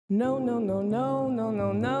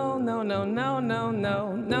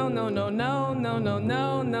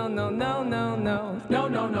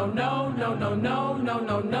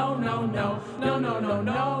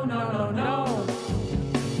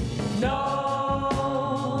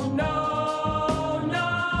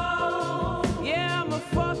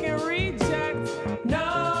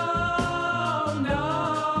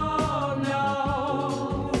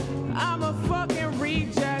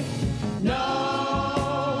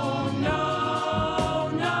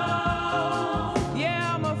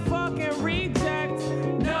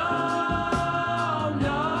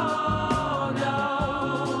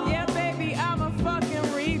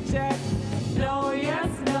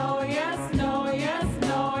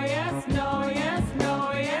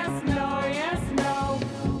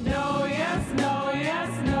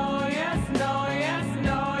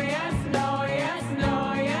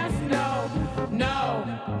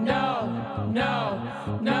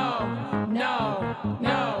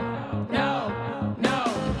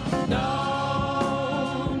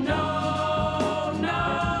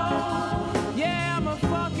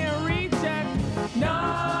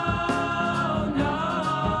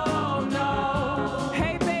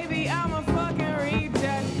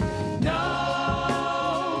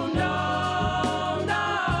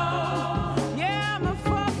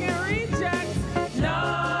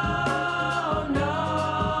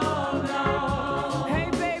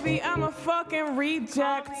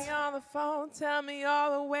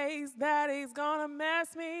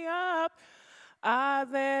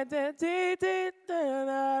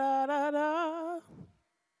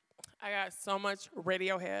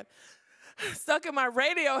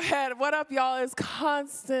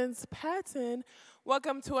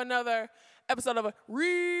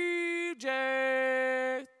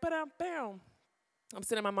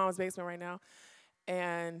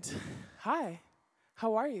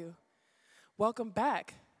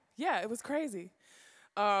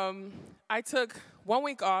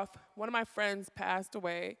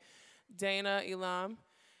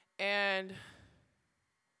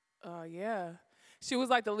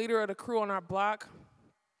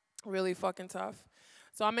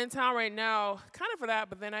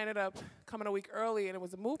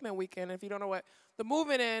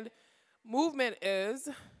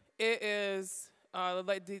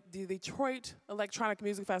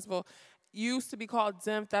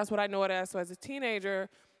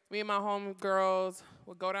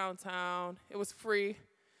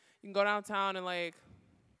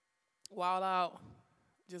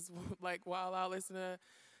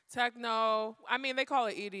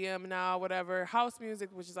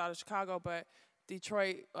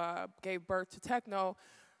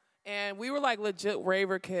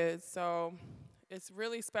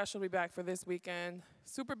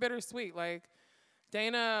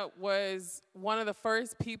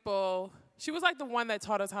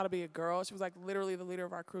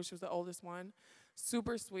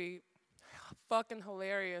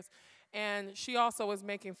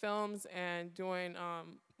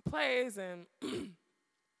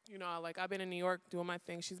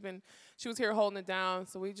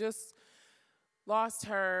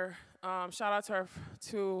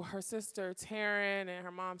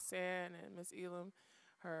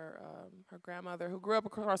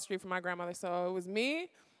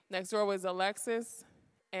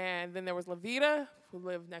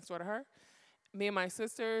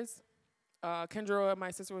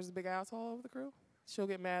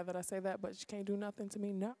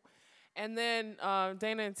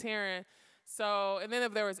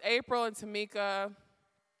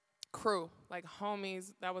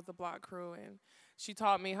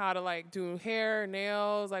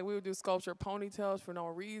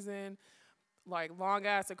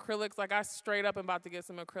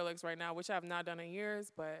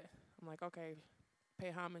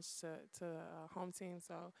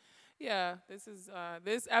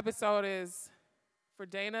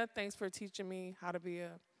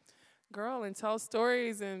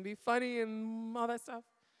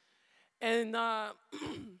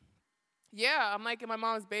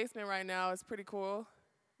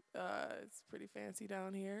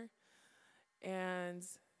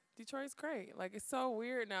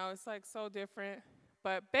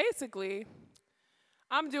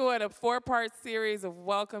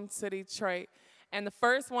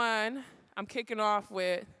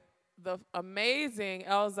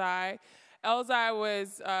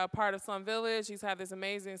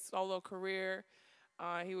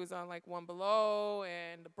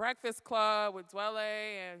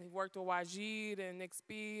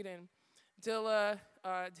Dilla,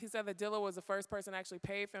 he said that Dilla was the first person to actually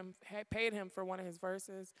paid him for one of his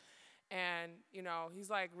verses. And, you know, he's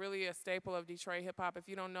like really a staple of Detroit hip hop. If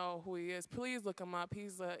you don't know who he is, please look him up.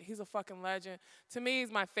 He's a fucking legend. To me,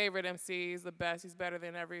 he's my favorite MC. He's the best. He's better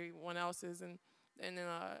than everyone else's, and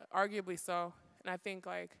arguably so. And I think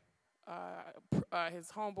like his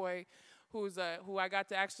homeboy, who I got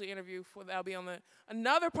to actually interview for, that'll be on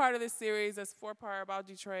another part of this series. That's 4-part about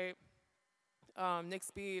Detroit. Nick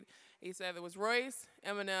Speed. He said it was Royce,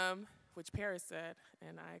 Eminem, which Paris said,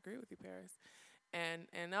 and I agree with you, Paris. And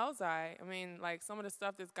Elzhi. I mean, like, some of the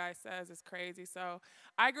stuff this guy says is crazy. So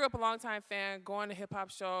I grew up a longtime fan, going to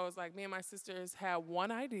hip-hop shows. Like, me and my sisters had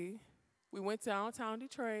one ID. We went downtown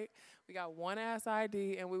Detroit. We got one ass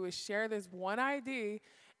ID, and we would share this one ID,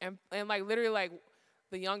 and like, literally, like,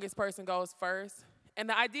 the youngest person goes first. And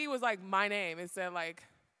the ID was, like, my name. It said, like,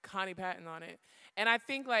 Connie Patton on it. And I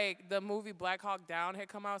think, like, the movie Black Hawk Down had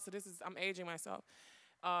come out, so I'm aging myself.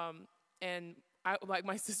 And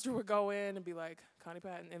my sister would go in and be like, Connie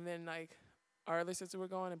Patton. And then, like, our other sister would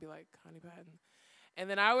go in and be like, Connie Patton. And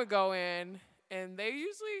then I would go in, and they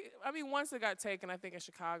usually, I mean, once it got taken, I think in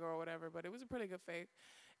Chicago or whatever, but it was a pretty good fake.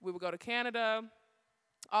 We would go to Canada,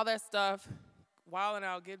 all that stuff, wilding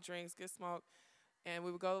out, get drinks, get smoked. And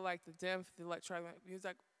we would go to, like, the DIMF,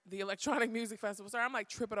 the Electronic Music Festival. Sorry, I'm, like,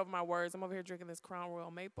 tripping over my words. I'm over here drinking this Crown Royal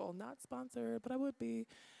Maple. Not sponsored, but I would be.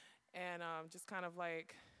 And just kind of,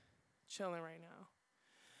 like, chilling right now.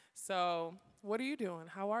 So what are you doing?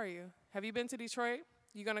 How are you? Have you been to Detroit?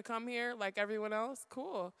 You gonna come here like everyone else?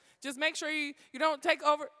 Cool. Just make sure you don't take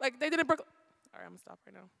over like they did in Brooklyn. All right, I'm gonna stop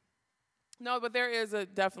right now. No, but there is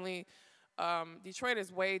definitely, Detroit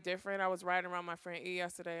is way different. I was riding around my friend E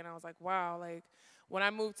yesterday, and I was like, wow, like when I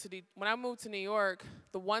moved to New York,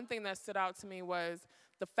 the one thing that stood out to me was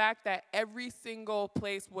the fact that every single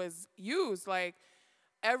place was used. Like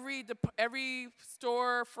every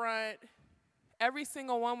storefront, every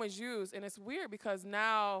single one was used. And it's weird because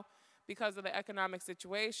now, because of the economic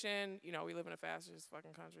situation, you know, we live in a fascist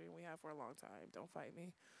fucking country, and we have for a long time. Don't fight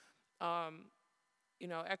me. You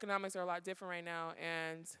know, economics are a lot different right now.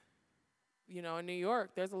 And, you know, in New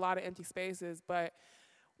York, there's a lot of empty spaces. But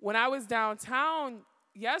when I was downtown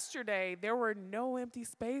yesterday, there were no empty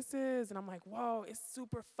spaces. And I'm like, whoa, it's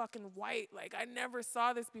super fucking white. Like, I never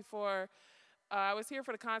saw this before. I was here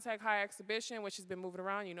for the Contact High exhibition, which has been moving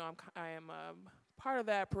around. You know, I am part of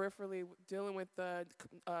that peripherally, dealing with the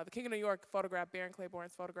King of New York photograph, Baron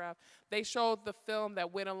Claiborne's photograph. They showed the film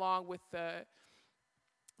that went along with the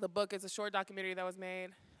book. It's a short documentary that was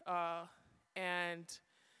made, and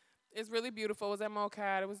it's really beautiful. It was at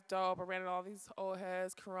MoCAD. It was dope. I ran into all these old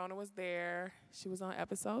heads. Corona was there. She was on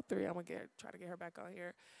episode 3. I'm gonna try to get her back on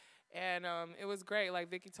here. And it was great. Like,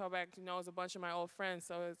 Vicky Toback knows a bunch of my old friends,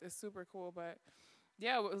 so it's super cool. But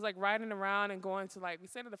yeah, it was like riding around and going to, like, she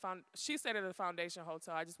stayed at the Foundation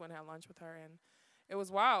Hotel. I just went and had lunch with her, and it was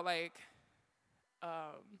wild. Like,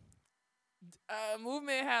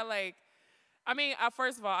 movement had, like, I mean,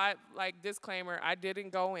 first of all, disclaimer, I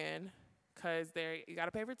didn't go in because you got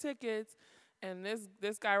to pay for tickets. And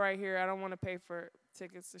this guy right here, I don't want to pay for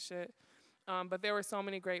tickets to shit. But there were so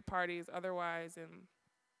many great parties otherwise, and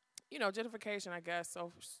you know, gentrification, I guess,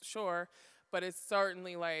 so sure, but it's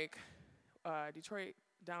certainly like Detroit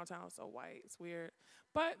downtown is so white, it's weird.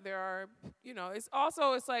 But there are, you know, it's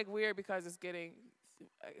like weird because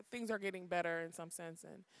things are getting better in some sense,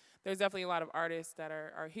 and there's definitely a lot of artists that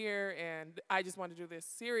are here, and I just want to do this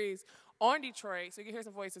series on Detroit so you can hear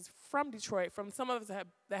some voices from Detroit, from some of us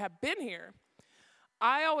that have been here.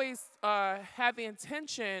 I always had the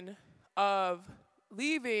intention of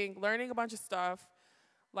leaving, learning a bunch of stuff,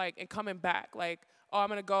 like, and coming back. Like, oh, I'm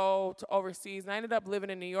gonna go to overseas. And I ended up living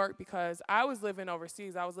in New York because I was living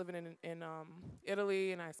overseas. I was living in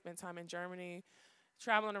Italy, and I spent time in Germany,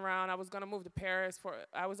 traveling around. I was gonna move to Paris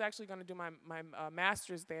I was actually gonna do my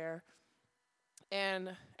master's there,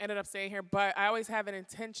 and ended up staying here. But I always have an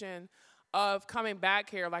intention of coming back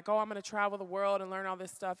here. Like, oh, I'm gonna travel the world and learn all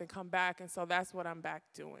this stuff and come back. And so that's what I'm back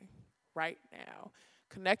doing right now,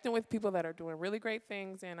 connecting with people that are doing really great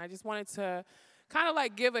things. And I just wanted to kind of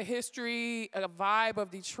like give a history, a vibe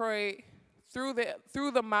of Detroit through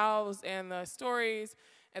the mouths and the stories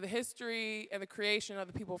and the history and the creation of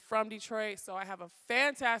the people from Detroit. So I have a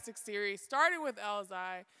fantastic series starting with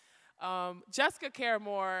Elzhi. Jessica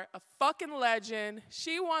Caramore, a fucking legend.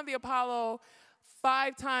 She won the Apollo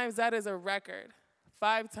 5 times. That is a record,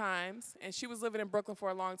 5 times. And she was living in Brooklyn for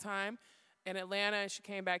a long time, in Atlanta, and she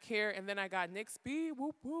came back here. And then I got Nick Speed,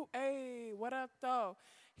 whoop, whoop, hey, what up, though?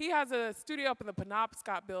 He has a studio up in the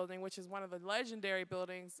Penobscot building, which is one of the legendary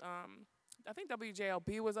buildings. I think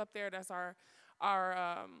WJLB was up there. That's our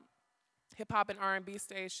hip hop and R&B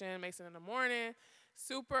station, Mason in the Morning.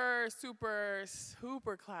 Super, super,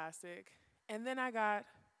 super classic. And then I got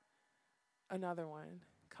another one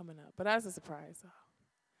coming up, but that's a surprise. So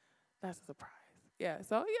that's a surprise. Yeah,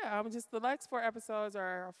 so yeah, I'm just the next 4 episodes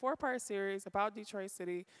are a 4-part series about Detroit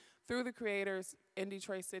City through the creators in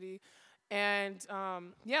Detroit City. And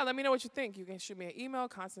yeah, let me know what you think. You can shoot me an email,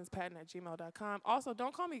 constancepatton@gmail.com. Also,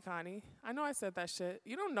 don't call me Connie. I know I said that shit.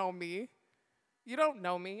 You don't know me. You don't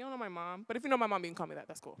know me. You don't know my mom. But if you know my mom, you can call me that.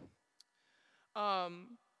 That's cool.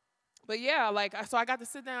 But yeah, like, so I got to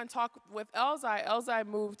sit down and talk with Elzhi. Elzhi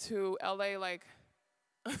moved to LA like,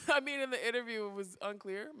 I mean, in the interview it was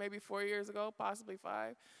unclear, maybe 4 years ago, possibly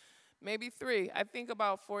 5, maybe 3. I think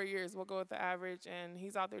about 4 years, we'll go with the average, and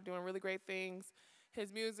he's out there doing really great things.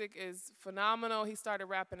 His music is phenomenal. He started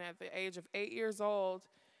rapping at the age of 8 years old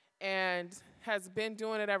and has been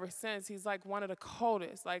doing it ever since. He's like one of the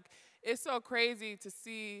coldest. Like, it's so crazy to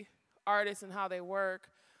see artists and how they work.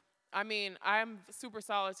 I mean, I'm super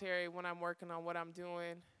solitary when I'm working on what I'm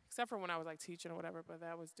doing, except for when I was like teaching or whatever, but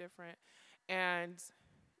that was different. And,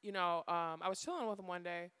 you know, I was chilling with him one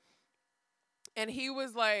day, and he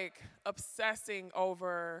was like obsessing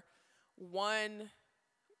over one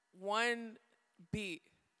beat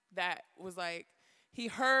that was like, he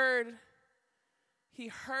heard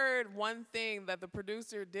one thing that the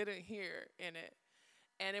producer didn't hear in it.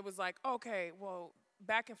 And it was like, okay, well,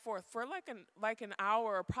 back and forth for like an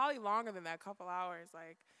hour, or probably longer than that, a couple hours,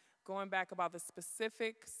 like going back about the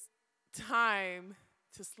specific time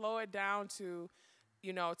to slow it down to,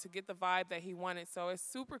 you know, to get the vibe that he wanted. So it's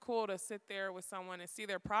super cool to sit there with someone and see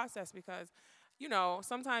their process, because, you know,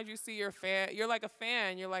 sometimes you see your fan, you're like a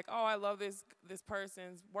fan, you're like, oh, I love this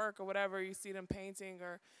person's work or whatever. You see them painting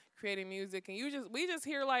or creating music, and we just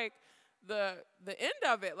hear like the end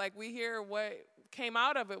of it. Like, we hear what came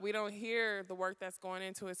out of it. We don't hear the work that's going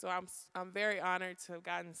into it. So I'm very honored to have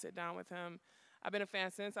gotten to sit down with him. I've been a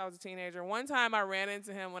fan since I was a teenager. One time I ran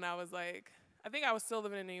into him when I was like, I think I was still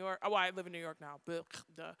living in New York. Oh, well, I live in New York now.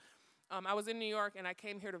 Duh. I was in New York, and I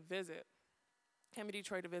came here to visit. Came to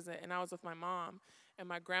Detroit to visit, and I was with my mom and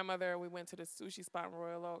my grandmother. We went to the sushi spot in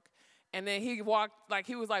Royal Oak. And then he was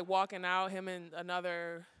walking out, him and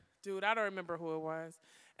another dude. I don't remember who it was.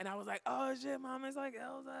 And I was like, oh, shit, Mom, it's like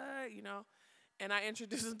Elzhi, you know. And I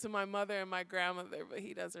introduced him to my mother and my grandmother, but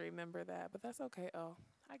he doesn't remember that. But that's okay. Oh,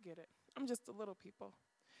 I get it. I'm just a little people.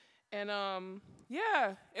 And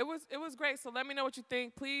yeah, it was great. So let me know what you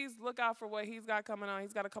think. Please look out for what he's got coming on.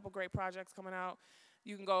 He's got a couple great projects coming out.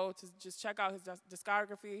 You can go to just check out his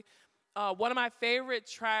discography. One of my favorite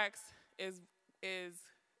tracks is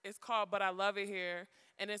called "But I Love It Here,"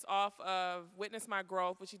 and it's off of "Witness My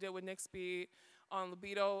Growth," which he did with Nick Speed on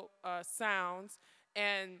Libido Sounds.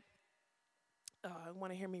 And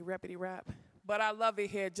want to hear me rappity rap? But I love it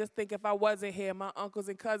here. Just think if I wasn't here, my uncles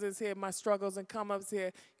and cousins here, my struggles and come-ups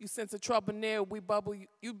here. You sense of trouble near, we bubble,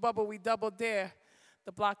 you bubble, we double dare.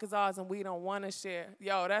 The block is ours and we don't want to share.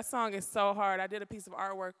 Yo, that song is so hard. I did a piece of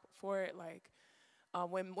artwork for it. Like,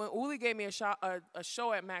 when Uli gave me a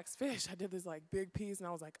show at Max Fish, I did this like big piece, and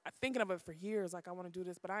I was like, I'm thinking of it for years. Like, I want to do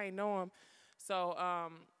this, but I ain't know him. So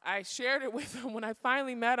I shared it with him. When I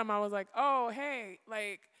finally met him, I was like, oh, hey,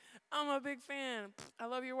 like, I'm a big fan. I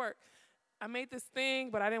love your work. I made this thing,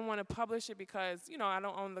 but I didn't want to publish it because, you know, I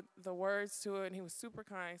don't own the words to it, and he was super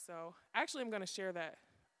kind. So actually I'm going to share that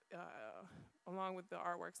along with the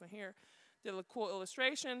artworks in here. Did a cool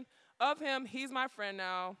illustration of him. He's my friend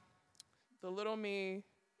now. The little me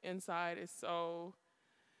inside is so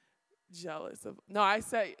jealous of. No, I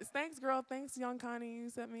said, thanks, girl. Thanks, young Connie. You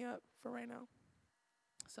set me up for right now.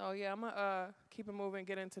 So, yeah, I'm going to keep it moving,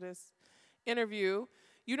 get into this interview.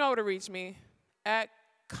 You know where to reach me, at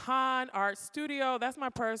Con Art Studio. That's my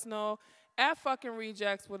personal. At fucking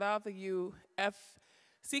Rejects without the U.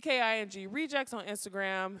 FCKING Rejects on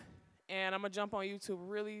Instagram. And I'm going to jump on YouTube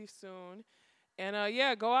really soon. And,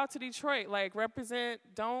 yeah, go out to Detroit. Like, represent.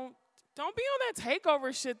 Don't be on that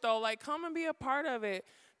takeover shit, though. Like, come and be a part of it.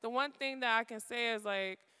 The one thing that I can say is,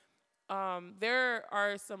 like, there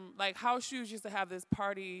are some, like, House Shoes used to have this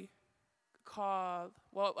party called,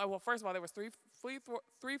 well, first of all, there was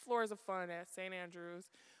three floors of fun at St. Andrews,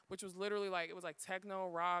 which was literally like, it was like techno,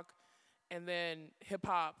 rock, and then hip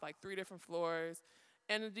hop, like 3 different floors.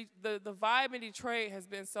 And the vibe in Detroit has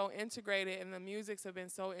been so integrated, and the musics have been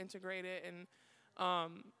so integrated. And,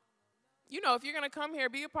 you know, if you're going to come here,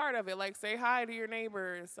 be a part of it. Like, say hi to your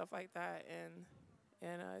neighbor and stuff like that. And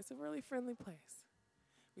it's a really friendly place.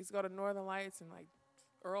 We used to go to Northern Lights and, like,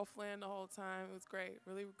 Earl Flynn the whole time. It was great.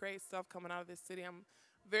 Really great stuff coming out of this city. I'm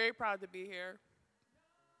very proud to be here.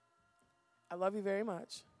 I love you very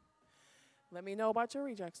much. Let me know about your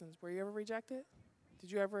rejections. Were you ever rejected?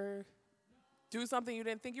 Did you ever do something you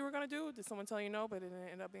didn't think you were going to do? Did someone tell you no, but it didn't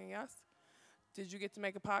end up being yes? Did you get to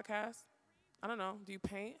make a podcast? I don't know. Do you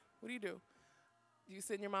paint? What do? Do you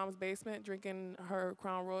sit in your mom's basement drinking her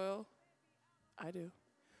Crown Royal? I do.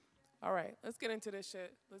 All right, let's get into this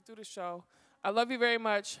shit. Let's do the show. I love you very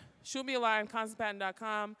much. Shoot me a line,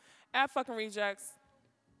 ConstancePatton.com, @fucking-rejects.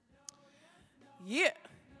 Yeah.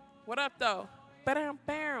 What up, though? Ba-dam,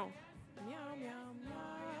 bam. Meow, meow,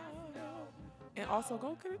 meow. And also,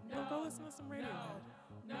 go listen to some radio.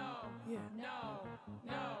 No. Yeah. No.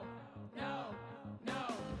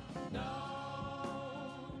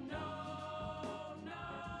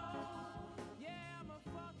 Yeah, I'm a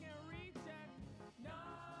fucking reject. No.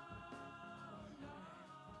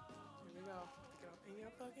 Here we go. Go in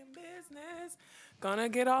your fucking business. Gonna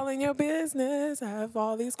get all in your business. I have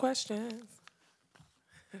all these questions.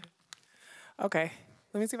 Okay.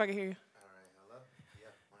 Let me see if I can hear you. All right, hello? Yeah,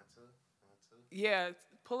 1, 2, 1, 2. Yeah,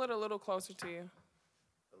 pull it a little closer to you.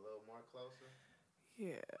 A little more closer?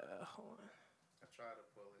 Yeah, hold on. I try to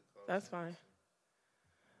pull it closer. That's fine.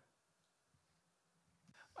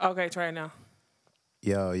 Okay, try it now.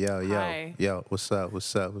 Yo. Hi. Yo, what's up?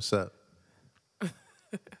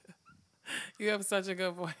 You have such a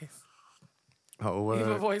good voice. Oh, You have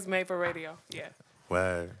a word. voice made for radio. Yeah.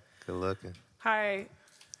 Word. Good looking. Hi.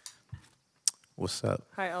 What's up?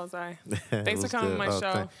 Hi, Ozai. Thanks for What's coming to good? my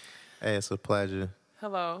show. Hey, it's a pleasure.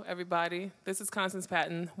 Hello, everybody. This is Constance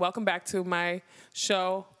Patton. Welcome back to my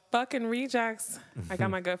show, Fucking Rejects. I got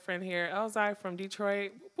my good friend here, Ozai from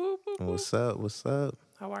Detroit. Woo, woo, woo. What's up?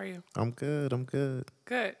 How are you? I'm good.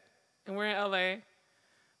 Good. And we're in LA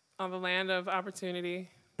on the land of opportunity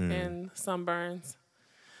and sunburns.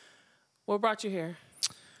 What brought you here?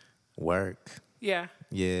 Work. Yeah.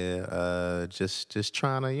 Yeah, just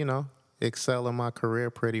trying to, excel in my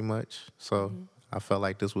career pretty much. So I felt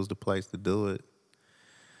like this was the place to do it.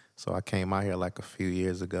 So I came out here like a few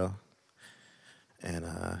years ago. And,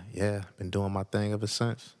 been doing my thing ever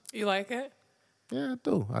since. You like it? Yeah, I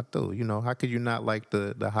do. How could you not like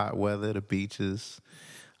the hot weather, the beaches,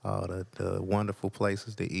 all the wonderful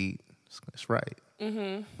places to eat? It's right.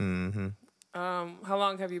 How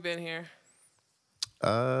long have you been here?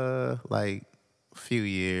 Like a few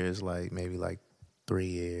years, like maybe like 3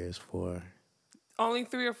 years, 4. Only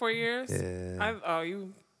 3 or 4 years? Yeah.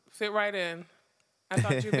 You fit right in. I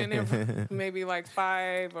thought you'd been here for maybe like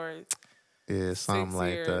 5 or Yeah, something 6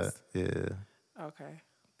 like years. that. Yeah. Okay.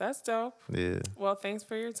 That's dope. Yeah. Well, thanks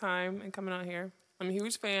for your time and coming out here. I'm a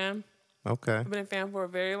huge fan. Okay. I've been a fan for a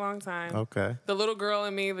very long time. Okay. The little girl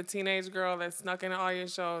in me, the teenage girl that snuck into all your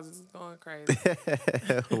shows, is going crazy.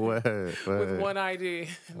 Word. With one ID.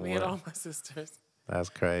 Me and Word. all my sisters. That's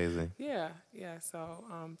crazy. Yeah. So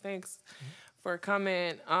thanks for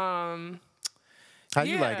coming. How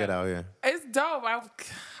you like yeah. it out here? It's dope.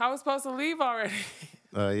 I was supposed to leave already.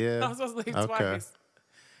 Yeah. I was supposed to leave Okay. twice.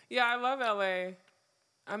 Yeah, I love LA.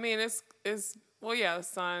 I mean, it's well, yeah, the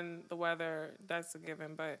sun, the weather, that's a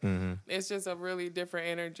given, but it's just a really different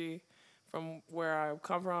energy from where I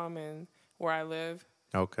come from and where I live.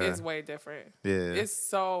 Okay. It's way different. Yeah. It's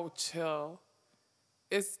so chill.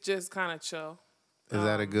 It's just kind of chill. Is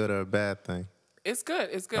that a good or a bad thing? It's good.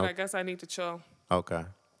 It's good. Oh. I guess I need to chill. Okay.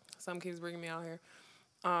 Something keeps bringing me out here.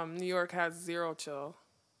 New York has zero chill.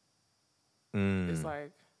 It's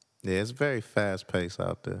like, Yeah, it's very fast paced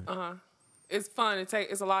out there. it's fun.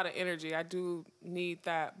 It's a lot of energy. I do need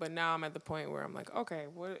that, but now I'm at the point where I'm like, okay,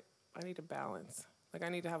 I need a balance. Like I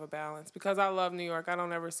need to have a balance because I love New York. I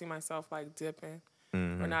don't ever see myself like dipping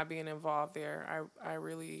or not being involved there. I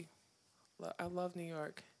really, I love New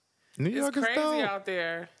York. New York It's is crazy dope. out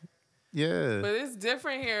there, Yeah. but it's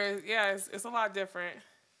different here. Yeah, it's a lot different.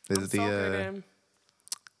 Is I'm soaking it the in.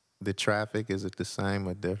 the traffic, is it the same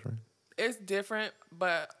or different? It's different,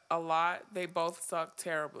 but a lot. They both suck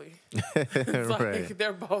terribly. It's like Right.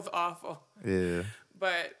 they're both awful. Yeah.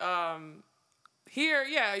 But here,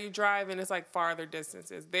 yeah, you drive and it's like farther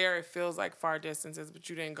distances. There, it feels like far distances, but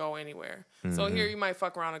you didn't go anywhere. So here, you might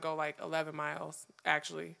fuck around and go like 11 miles,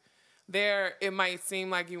 actually. There, it might seem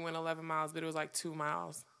like you went 11 miles, but it was like 2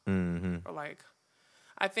 miles. Or like,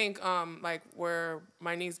 I think like where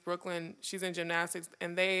my niece Brooklyn, she's in gymnastics,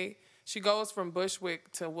 and she goes from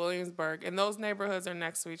Bushwick to Williamsburg, and those neighborhoods are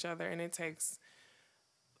next to each other, and it takes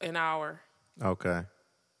an hour. Okay.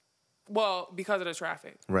 Well, because of the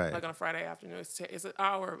traffic. Right. Like on a Friday afternoon, it's an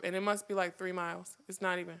hour, and it must be like 3 miles. It's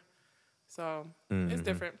not even. So it's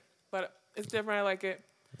different, but it's different. I like it.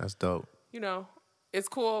 That's dope. It's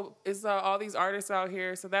cool. It's all these artists out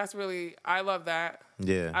here, so that's really, I love that.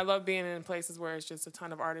 Yeah. I love being in places where it's just a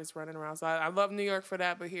ton of artists running around. So I love New York for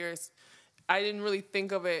that, but here I didn't really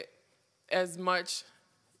think of it as much.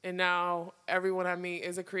 And now everyone I meet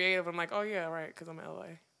is a creative. I'm like, oh yeah, right, because I'm in LA.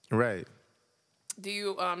 Right. Do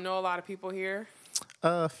you know a lot of people here?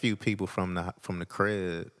 A few people from the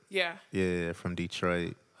crib. Yeah. Yeah, from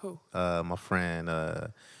Detroit. Who? My friend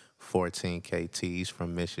 14KT's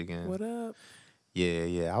from Michigan. What up?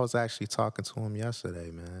 Yeah. I was actually talking to him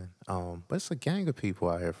yesterday, man. But it's a gang of people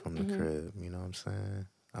out here from the crib. You know what I'm saying?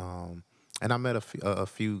 And I met a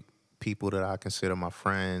few people that I consider my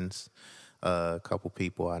friends. A couple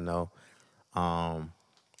people I know. My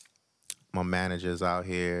manager's out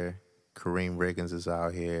here. Kareem Riggins is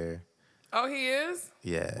out here. Oh, he is?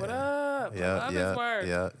 Yeah. What up? I love his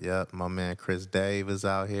work. Yep. My man Chris Dave is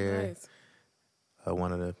out here. Nice.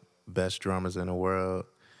 One of the best drummers in the world.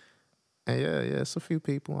 And yeah, it's a few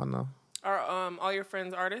people I know. Are all your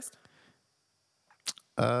friends artists?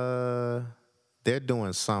 They're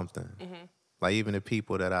doing something. Like even the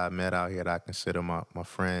people that I met out here that I consider my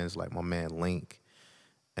friends, like my man Link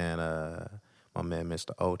and my man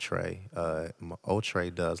Mr. Otrey. Otrey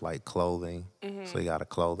does like clothing, so he got a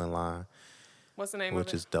clothing line. What's the name of it?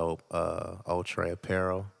 Which is dope. Otrey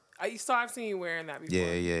Apparel. I've seen you wearing that before. Yeah.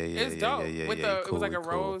 It's dope. With cool, it was like a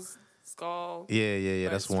cool. rose skull. Yeah.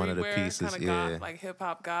 Like That's one of the pieces. Kinda Yeah. goth, like hip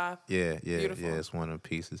hop goth. Yeah. Beautiful. Yeah. It's one of the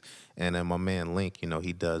pieces. And then my man Link, you know,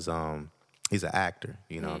 he does. He's an actor.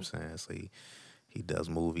 You know what I'm saying? So he does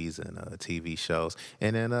movies and TV shows.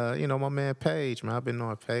 And then you know, my man Paige, man, I've been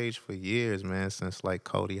on Paige for years, man, since like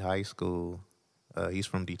Cody High School. He's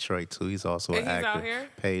from Detroit too. He's also an actor. He's out here?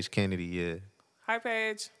 Paige Kennedy, yeah. Hi,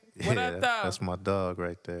 Paige. What Yeah, up, though? that's my dog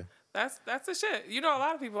right there. That's the shit. You know a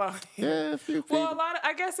lot of people out here. Yeah, a few people. Well,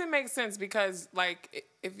 I guess it makes sense because, like,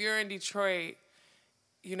 if you're in Detroit,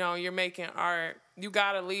 you know, you're making art, you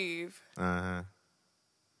gotta leave.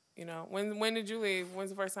 You know, when did you leave? When's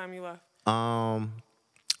the first time you left? Well,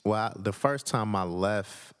 the first time I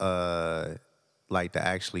left, like to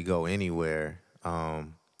actually go anywhere,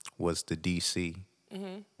 was to DC,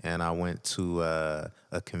 and I went to a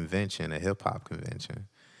convention, a hip hop convention,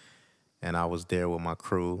 and I was there with my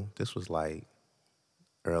crew. This was like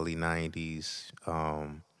early '90s,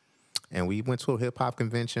 and we went to a hip hop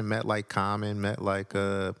convention. Met like Common, met like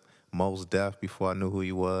Mos Def before I knew who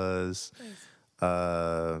he was. Nice.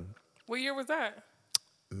 What year was that?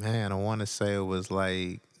 Man, I want to say it was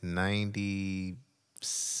like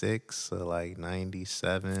 96 or like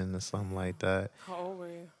 97 or something like that. How old were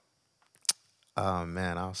you? Oh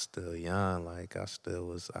man, I was still young. Like I still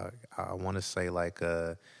was. I want to say like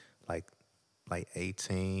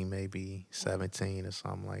 18, maybe 17 or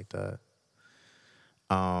something like that.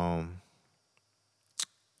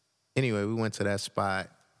 Anyway, we went to that spot.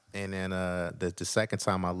 And then the second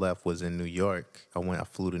time I left was in New York. I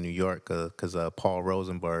flew to New York because Paul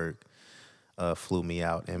Rosenberg flew me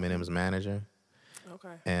out, Eminem's manager.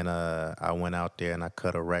 Okay. And I went out there and I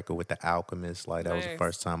cut a record with The Alchemist. Like that was the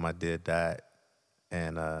first time I did that.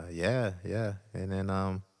 And yeah. And then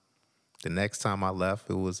the next time I left,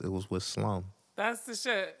 it was with Slum. That's the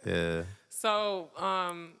shit. Yeah. So,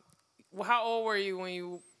 how old were you when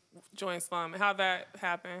you joined Slum? How'd that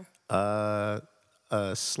happen?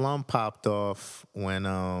 Slum popped off when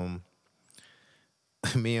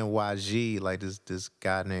me and YG, like this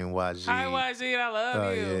guy named YG. Hi YG, I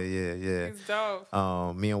love you. Yeah. He's dope.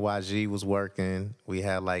 Me and YG was working. We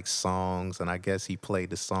had like songs, and I guess he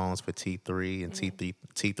played the songs for T3, and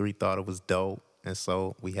T3 thought it was dope, and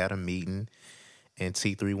so we had a meeting, and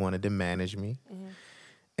T3 wanted to manage me,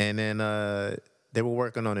 and then they were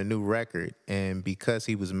working on a new record, and because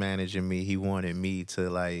he was managing me, he wanted me to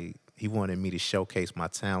showcase my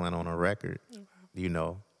talent on a record, you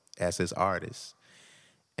know, as his artist.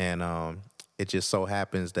 And it just so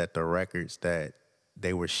happens that the records that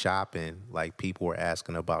they were shopping, like people were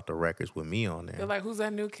asking about the records with me on there. They're like, who's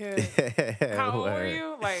that new kid? How old were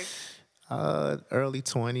you? Like early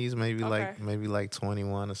 20s, maybe Okay. like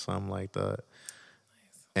 21 or something like that.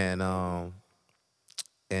 Nice.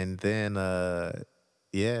 And then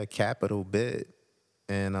Capitol bid.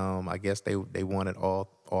 And I guess they wanted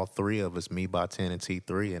all three of us, me, By10, and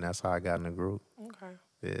T3, and that's how I got in the group. Okay.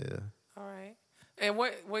 Yeah. All right. And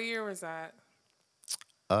what year was that?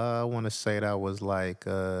 I want to say that was like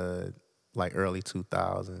early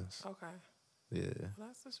 2000s. Okay. Yeah. Well,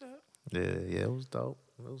 that's the shit. Yeah, it was dope.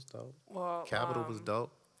 Well, Capitol was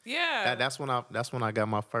dope. Yeah. That's when I got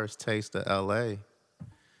my first taste of LA.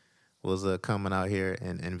 Was coming out here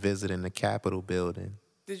and visiting the Capitol building.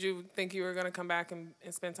 Did you think you were gonna come back and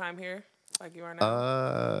spend time here, like you are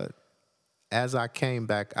now? As I came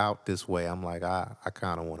back out this way, I'm like, I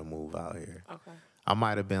kind of want to move out here. Okay. I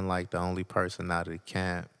might have been like the only person out of the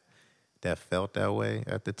camp that felt that way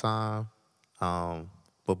at the time.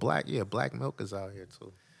 But Black Milk is out here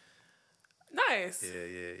too. Nice.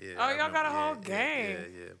 Yeah. Oh, I y'all got a remember- whole yeah, gang.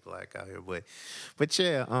 Yeah, Black out here. But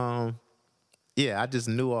yeah, I just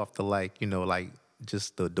knew off the like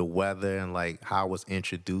just the weather and like how I was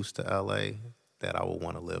introduced to LA that I would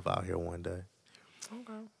want to live out here one day.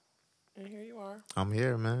 Okay. And here you are. I'm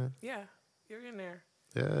here, man. Yeah, you're in there.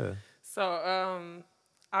 Yeah. So,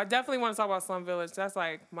 I definitely want to talk about Slum Village. That's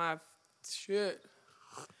like my shit.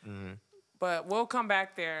 But we'll come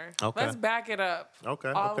back there. Okay. Let's back it up. Okay.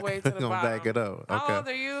 All the way to the Gonna bottom. back it up. How Okay. old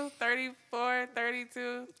are you? 34,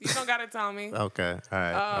 32? You don't got to tell me. Okay. All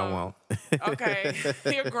right. I won't. Okay.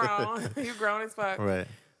 You're grown. You're grown as fuck. Right.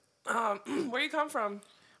 Where you come from?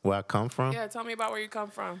 Where I come from? Yeah, tell me about where you come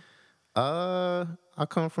from. I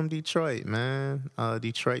come from Detroit, man.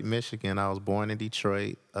 Detroit, Michigan. I was born in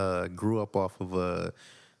Detroit. Grew up off of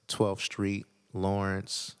 12th Street,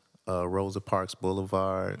 Lawrence, Rosa Parks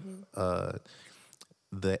Boulevard.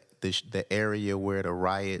 The area where the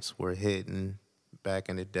riots were hitting back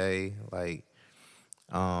in the day. Like,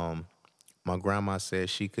 my grandma said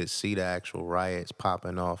she could see the actual riots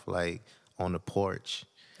popping off, like on the porch,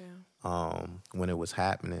 when it was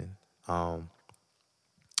happening.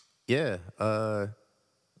 Yeah,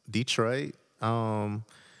 Detroit. I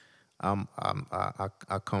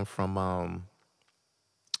come from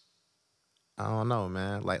I don't know,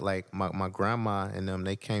 man. Like my grandma and them,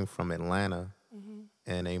 they came from Atlanta,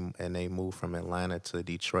 and they moved from Atlanta to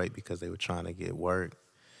Detroit because they were trying to get work.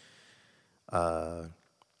 I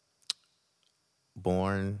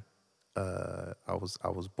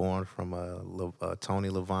was born from Tony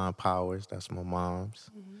Levon Powers. That's my mom's.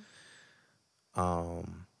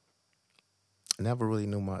 Never really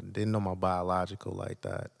didn't know my biological like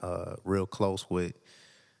that. Real close with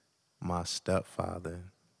my stepfather,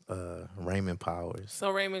 Raymond Powers. So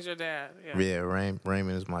Raymond's your dad. Yeah. Yeah,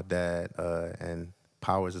 Raymond is my dad, and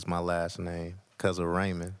Powers is my last name because of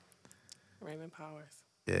Raymond. Raymond Powers.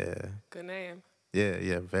 Yeah. Good name.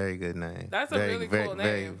 Yeah, very good name. That's a really cool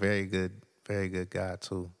name. Very good guy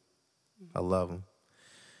too. I love him.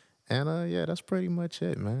 And yeah, that's pretty much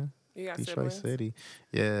it, man. You got Detroit siblings? City.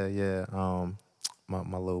 Yeah.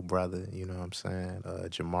 My little brother, you know what I'm saying?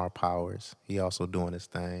 Jamar Powers. He also doing his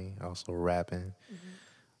thing, also rapping.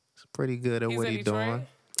 He's pretty good at He's what in he Detroit? doing.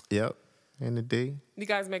 Yep, in the D. You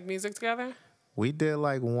guys make music together? We did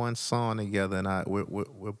like one song together, and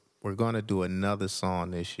we're gonna do another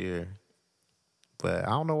song this year. But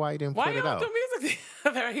I don't know why he didn't Why put you it don't out. do music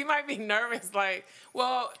together? He might be nervous. Like,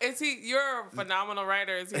 well, you're a phenomenal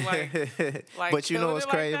writer. Is he like But you know killing what's it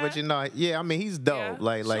like crazy? that? But you know, yeah, I mean he's dope. Yeah,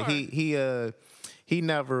 like sure. he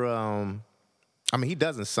never I mean he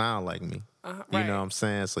doesn't sound like me. You right. know what I'm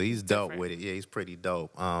saying? So he's dope different. with it. Yeah, he's pretty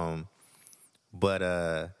dope.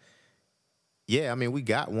 But yeah, I mean we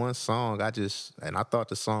got one song. I thought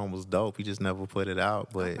the song was dope. He just never put it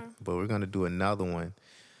out. But we're gonna do another one,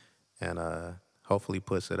 and hopefully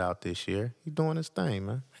puts it out this year. He's doing his thing,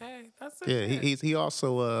 man. Hey, that's Yeah, it. he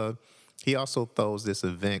also throws this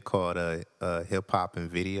event called hip hop and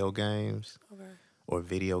video games, Okay. or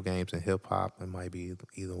video games and hip hop. It might be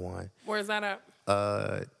either one. Where's that at?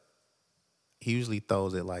 He usually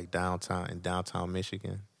throws it like in downtown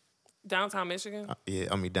Michigan. Downtown Michigan? Yeah,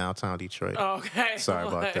 I mean downtown Detroit. Oh, okay. Sorry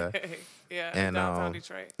about that. Yeah, And downtown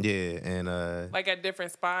Detroit. Yeah, and Like at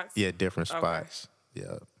different spots? yeah, different Okay. spots.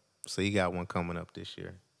 Yeah. So he got one coming up this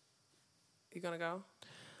year. You gonna go?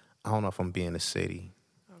 I don't know if I'm be in the city,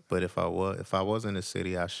 but if I was in the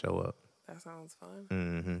city, I'd show up. That sounds fun.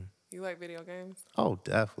 Mm-hmm. You like video games? Oh,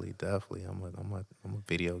 definitely. I'm a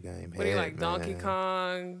video game head. What do you like? Donkey man.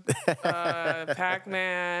 Kong,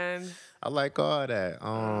 Pac-Man. I like all that.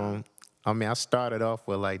 I mean, I started off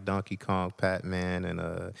with like Donkey Kong, Pac-Man,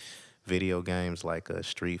 and video games like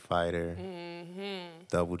Street Fighter,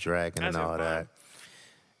 Double Dragon, That's and your all fun. that.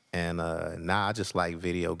 And now I just like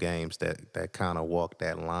video games that kind of walk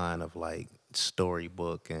that line of like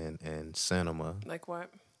storybook and cinema. Like what?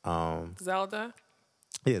 Um, Zelda?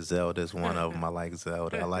 Yeah, Zelda's one of them. I like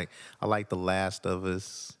Zelda. I like The Last of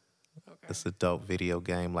Us. Okay. It's a dope video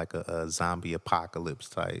game, like a zombie apocalypse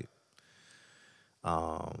type.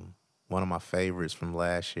 One of my favorites from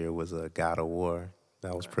last year was God of War.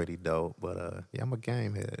 That was pretty dope. But yeah, I'm a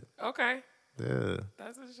game head. Okay. Yeah,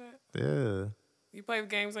 That's the shit. yeah. You play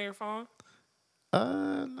games on your phone?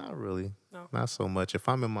 Not really. No. Not so much. If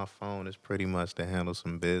I'm in my phone, it's pretty much to handle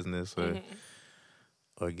some business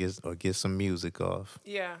or get some music off.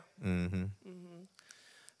 Yeah. Mm-hmm.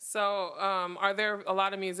 So, are there a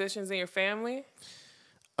lot of musicians in your family?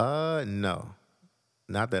 No,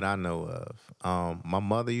 not that I know of. My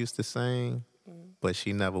mother used to sing, but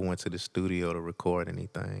she never went to the studio to record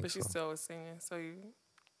anything. But she So. still was singing. So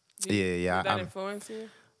Yeah. Did that influence you?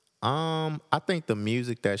 I think the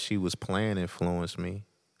music that she was playing influenced me.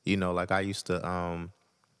 You know, like I used to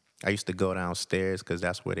go downstairs because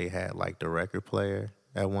that's where they had like the record player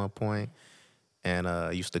at one point, and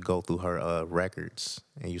I used to go through her records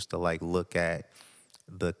and used to like look at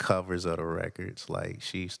the covers of the records. Like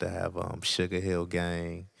she used to have Sugar Hill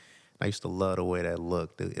Gang. I used to love the way that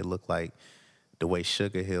looked. It looked like the way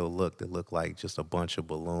Sugar Hill looked. It looked like just a bunch of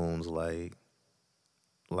balloons, like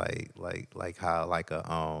how like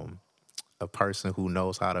a person who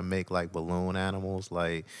knows how to make like balloon animals,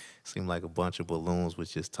 like seemed like a bunch of balloons was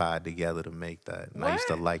just tied together to make that. And I used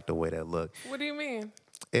to What? like the way that looked. What do you mean?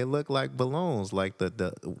 It looked like balloons, like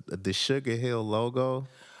the Sugar Hill logo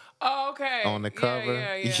Oh, okay. on the cover.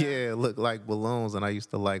 Yeah. It looked like balloons, and I used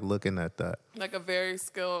to like looking at that. Like a very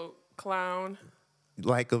skilled clown.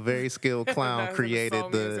 Like a very skilled clown That's created soul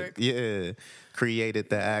music. created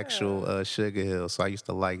the actual Sugar Hill. So I used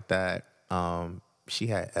to like that. She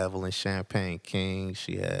had Evelyn Champagne King.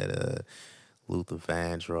 She had Luther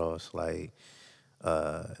Vandross, like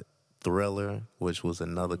Thriller, which was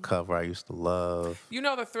another cover I used to love. You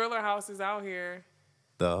know the Thriller house is out here.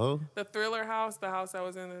 The Thriller house, the house that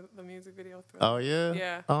was in the music video. Thriller. Oh yeah.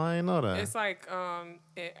 Yeah. Oh, I didn't know that. It's like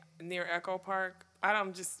near Echo Park.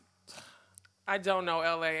 I don't know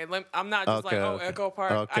LA. I'm not just Okay. Echo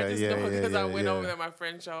Park. Okay, I just yeah, know because I went yeah. over there. My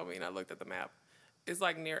friend showed me, and I looked at the map. It's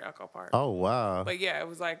like near Echo Park. Oh wow. But yeah, it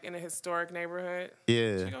was like in a historic neighborhood.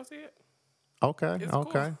 Yeah. Did you go see it? Okay. It's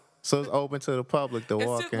Okay. cool. So it's open to the public to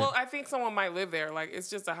walk in. Well, I think someone might live there. Like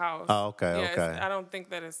it's just a house. Oh, okay, Yeah, okay. I don't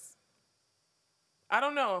think that it's. I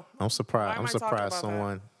don't know. I'm surprised. Why am I'm I talking surprised about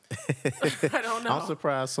someone. I don't know. I'm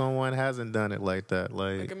surprised someone hasn't done it like that.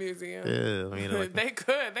 Like a museum. Yeah, I mean, like, They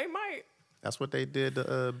could. They might. that's what they did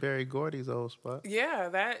to Barry Gordy's old spot.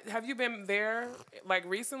 Yeah. Have you been there like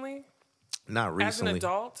recently? Not recently. As an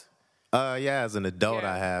adult? Yeah, as an adult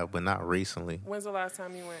Yeah. I have, but not recently. When's the last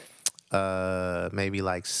time you went? Maybe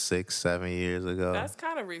like 6-7 years ago. That's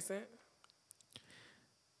kind of recent.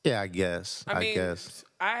 Yeah, I guess. I mean, guess.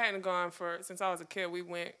 I hadn't gone since I was a kid. We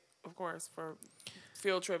went, of course, for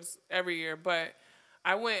field trips every year, but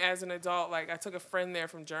I went as an adult. Like I took a friend there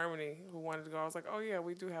from Germany who wanted to go. I was like, oh yeah,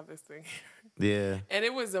 we do have this thing here. Yeah. And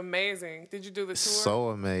it was amazing. Did you do the tour? So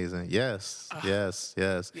amazing. Yes. Yes.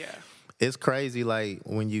 Yeah. It's crazy, like,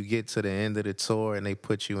 when you get to the end of the tour and they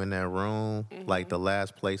put you in that room, like, the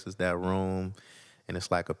last place is that room, and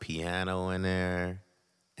it's like a piano in there,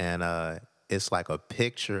 and it's like a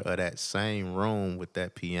picture of that same room with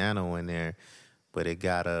that piano in there, but it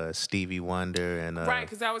got Stevie Wonder and... Right,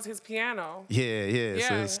 because that was his piano. Yeah.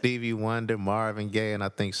 So it's Stevie Wonder, Marvin Gaye, and I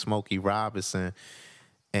think Smokey Robinson,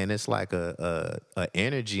 and it's like a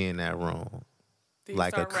energy in that room. Did you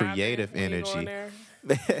Like a start rapping creative when you go in energy. there?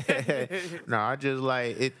 No, I just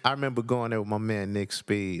like it. I remember going there with my man Nick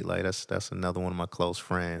Speed. Like that's another one of my close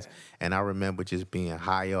friends. And I remember just being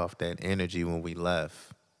high off that energy when we left.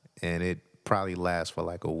 And it probably lasts for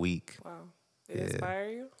like a week. Wow. Did it inspire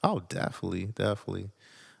you? Oh, definitely.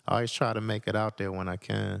 I always try to make it out there when I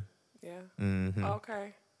can. Yeah. Mm-hmm.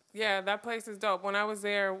 Okay. Yeah, that place is dope. When I was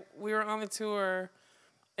there, we were on the tour,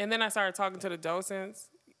 and then I started talking to the docents.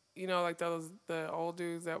 You know, like the old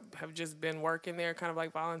dudes that have just been working there, kind of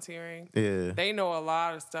like volunteering. Yeah. They know a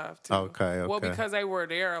lot of stuff too. Okay. Well, because they were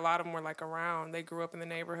there, a lot of them were like around. They grew up in the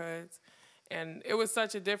neighborhoods, and it was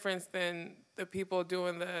such a difference than the people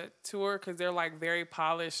doing the tour because they're like very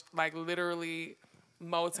polished, like literally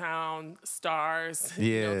Motown stars.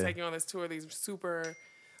 You know, Yeah. taking you on this tour. These super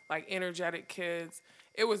like energetic kids.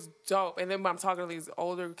 It was dope. And then when I'm talking to these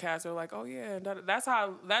older cats, they're like, "Oh yeah,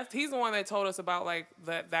 he's the one that told us about like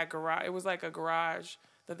that garage. It was like a garage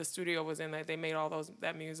that the studio was in that they made all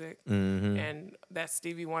that music, and that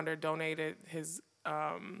Stevie Wonder donated his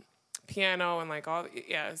piano and like all.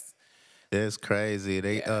 Yes, It's crazy.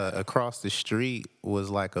 They across the street was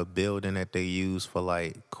like a building that they used for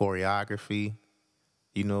like choreography.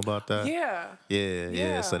 You know about that?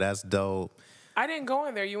 Yeah. So that's dope. I didn't go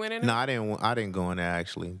in there. You went in? No, I didn't go in there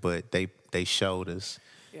actually, but they showed us.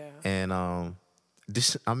 Yeah. And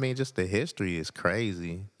just the history is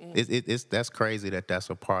crazy. That's crazy that's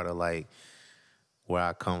a part of like where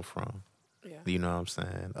I come from. Yeah. You know what I'm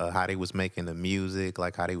saying? How they was making the music,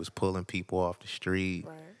 like how they was pulling people off the street,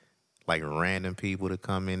 Right. like random people to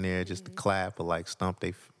come in there just to clap or like stump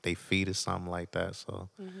they feet or something like that. So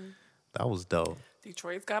that was dope.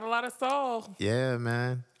 Detroit's got a lot of soul. Yeah,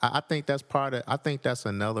 man. I think that's I think that's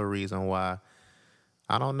another reason why.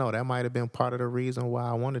 I don't know. That might have been part of the reason why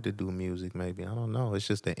I wanted to do music. Maybe I don't know. It's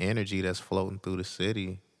just the energy that's floating through the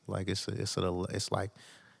city. Like it's like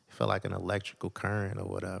it felt like an electrical current or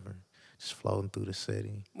whatever, just floating through the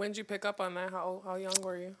city. When did you pick up on that? How young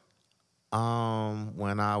were you?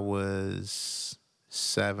 When I was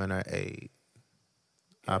 7 or 8,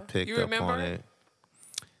 I Yeah. picked You up remember on it? it.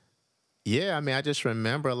 Yeah, I mean, I just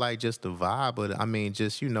remember like just the vibe, but I mean,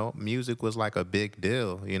 just music was like a big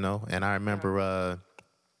deal, And I remember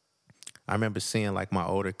seeing like my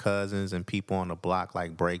older cousins and people on the block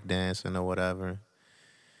like breakdancing or whatever.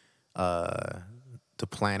 To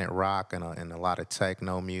Planet Rock and a lot of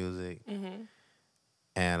techno music. Mm-hmm.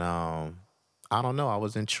 And I don't know, I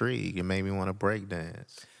was intrigued. It made me want to break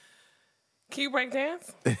dance. Can you break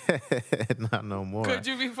dance? Not no more. Could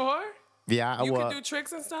you before? Yeah, You could do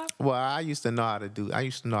tricks and stuff? Well, I used to know how to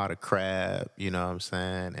crab, you know what I'm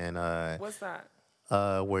saying? And What's that?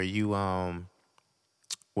 where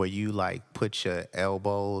you like put your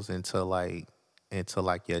elbows into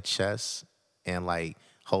your chest and like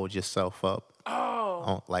hold yourself up.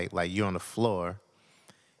 Oh. Like you're on the floor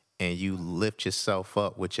and you lift yourself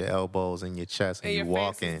up with your elbows in your chest and you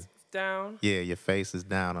walking. Face is down. Yeah, your face is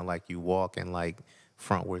down and like you walking like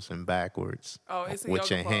frontwards and backwards. Oh, it's a with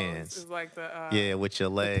yoga your pose. hands. It's like the yeah, with your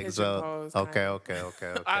legs pigeon up. pose, Okay.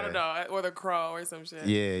 I don't know, or the crow or some shit.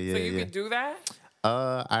 Yeah. So you could do that?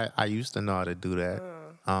 I used to know how to do that.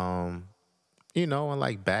 And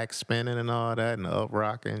like back spinning and all that and up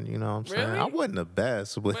rocking, you know what I'm saying? Really? I wasn't the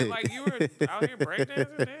best, but But like you were out here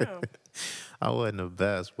breakdancing, damn. I wasn't the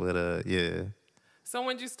best, but yeah. So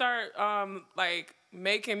when did you start like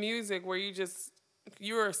making music? Were you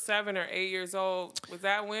were 7 or 8 years old? Was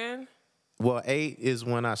that when? Well, 8 is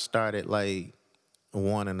when I started like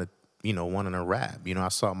wanting to rap. I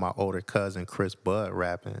saw my older cousin Chris Budd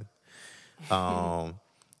rapping.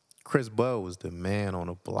 Chris Budd was the man on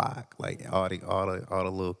the block. Like all the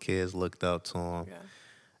little kids looked up to him. Yeah.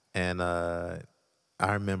 And I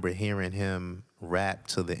remember hearing him rap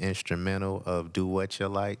to the instrumental of "Do What You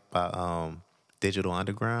Like" by Digital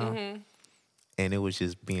Underground. Mm-hmm. And it was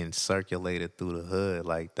just being circulated through the hood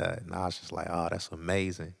like that. And I was just like, oh, that's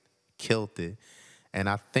amazing. Killed it. And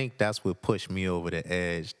I think that's what pushed me over the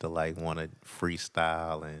edge to like want to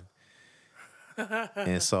freestyle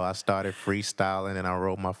and so I started freestyling and I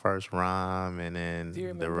wrote my first rhyme and then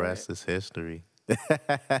the rest is history.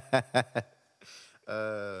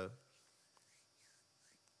 I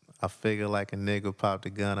figure like a nigga pop the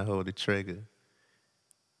gun and hold the trigger.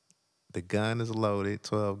 The gun is loaded,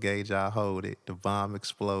 12 gauge, I hold it. The bomb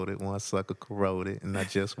exploded, one sucker corroded, and I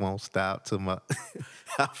just won't stop till my...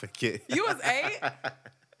 I forget. You was 8?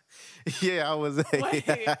 Yeah, I was 8. Wait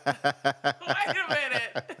a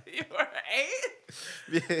minute. You were 8?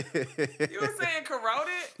 Yeah. You were saying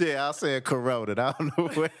corroded? Yeah, I said corroded. I don't know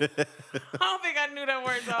where... I don't think I knew that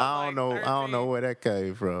word until I don't know. 13. I don't know where that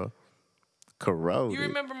came from. Corroded. You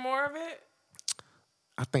remember more of it?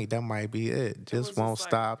 I think that might be it. Just won't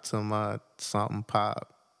stop till my something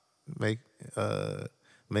pop.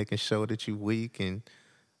 Making sure that you weak and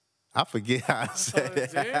I forget how I said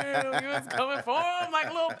it. Damn, you was coming for him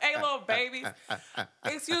like little babies.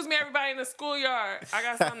 Excuse me, everybody in the schoolyard. I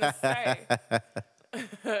got something to say.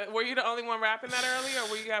 Were you the only one rapping that early, or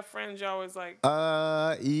were you have friends y'all was like?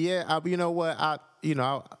 Yeah. You know what?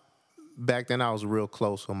 Back then I was real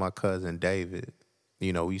close with my cousin David. We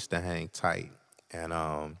used to hang tight.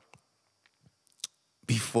 And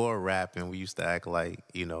before rapping, we used to act like,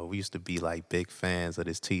 we used to be like big fans of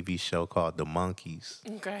this TV show called The Monkees.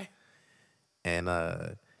 Okay. And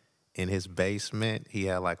in his basement, he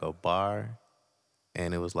had like a bar,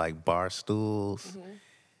 and it was like bar stools. Mm-hmm.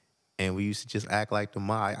 And we used to just act like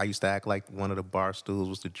I used to act like one of the bar stools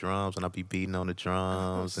was the drums, and I'd be beating on the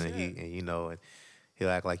drums, and he'll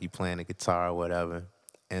act like he playing the guitar or whatever.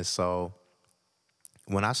 And so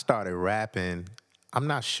when I started rapping, I'm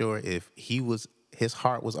not sure if his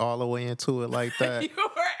heart was all the way into it like that. You were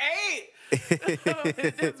 8.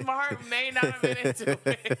 His heart may not have been into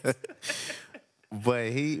it.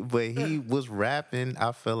 But he was rapping.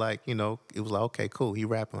 I feel like, it was like, okay, cool. He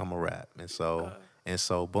rapping, I'm gonna rap. And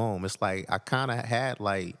so boom. It's like I kind of had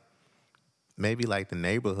like maybe like the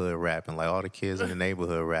neighborhood rapping, like all the kids in the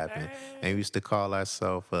neighborhood rapping. Hey. And we used to call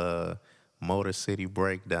ourselves Motor City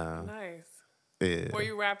Breakdown. Nice. Yeah. Were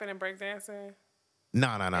you rapping and breakdancing?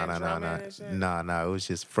 No. It was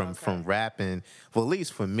just from rapping. Well, at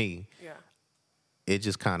least for me. Yeah. It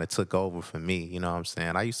just kind of took over for me. You know what I'm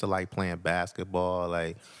saying? I used to like playing basketball.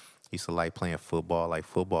 Like, used to like playing football. Like,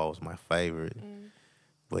 football was my favorite. Mm.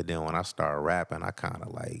 But then when I started rapping, I kind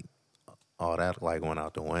of like all that like went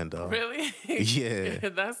out the window. Really? Yeah.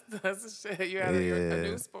 That's shit. You had a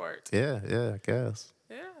new sport. Yeah, I guess.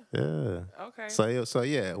 Yeah. Yeah. Okay. So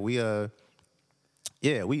yeah,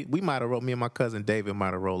 Yeah, we might have wrote, me and my cousin David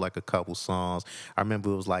might have wrote like a couple songs. I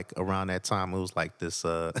remember it was like around that time, it was like this,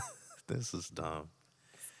 this is dumb.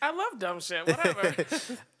 I love dumb shit. Whatever.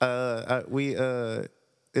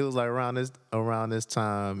 It was like around this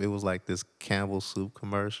time, it was like this Campbell soup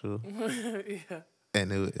commercial. Yeah.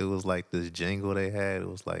 And it was like this jingle they had. It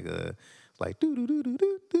was like do do do do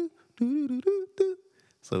do do do do do do.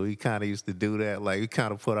 So we kind of used to do that. Like we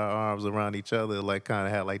kind of put our arms around each other. Like kind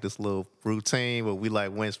of had like this little routine where we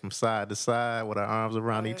like went from side to side with our arms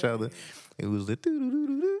around each other. It was the do do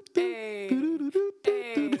do do do. Hey.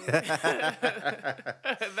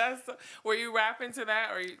 That's were you rapping to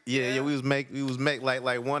that or you, yeah, we was make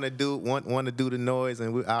like one to do the noise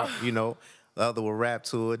and you know, the other will rap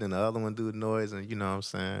to it and the other one do the noise and you know what I'm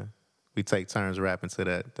saying. We take turns rapping to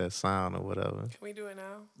that sound or whatever. Can we do it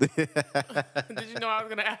now? Did you know I was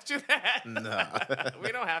gonna ask you that? No.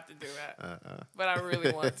 We don't have to do that. But I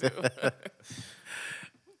really want to.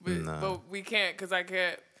 But we can't because I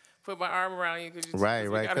can't put my arm around you because right.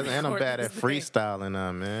 And I'm bad at freestyling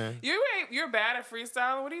now, man. You're bad at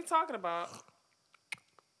freestyling. What are you talking about?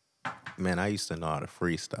 Man, I used to know how to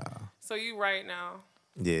freestyle. So you write now.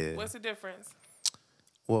 Yeah. What's the difference?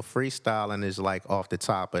 Well, freestyling is like off the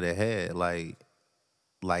top of the head, like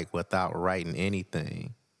without writing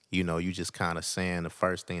anything. You know, you just kind of saying the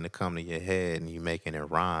first thing to come to your head and you making it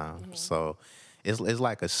rhyme. Mm-hmm. So it's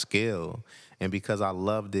like a skill. And because I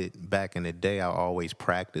loved it back in the day, I always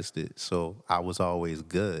practiced it. So I was always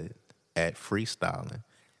good at freestyling.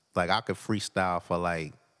 Like I could freestyle for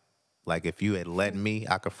like if you had let me,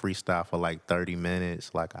 I could freestyle for like 30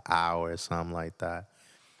 minutes, like an hour or something like that.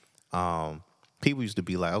 People used to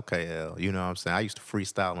be like, okay, L, you know what I'm saying? I used to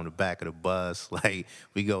freestyle on the back of the bus. Like,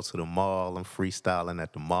 we go to the mall, I'm freestyling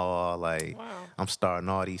at the mall. Like, wow. I'm starting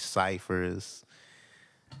all these ciphers.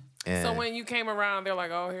 And so when you came around, they're like,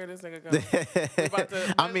 oh, here this nigga goes.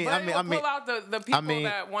 I mean, pull out the people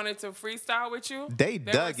that wanted to freestyle with you. They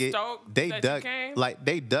dug it. They dug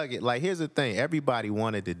it. Like, here's the thing. Everybody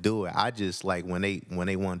wanted to do it. I just, like, when they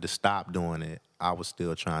wanted to stop doing it, I was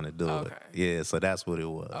still trying to do it. Yeah, so that's what it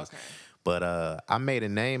was. Okay. But I made a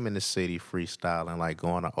name in the city freestyling, like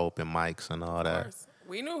going to open mics and all that. Of course.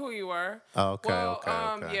 We knew who you were. Okay,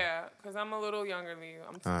 okay. Yeah, because I'm a little younger than you.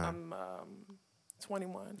 I'm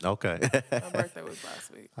 21. Okay. My birthday was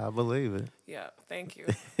last week. I believe it. Yeah, thank you.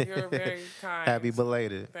 You're very kind. Happy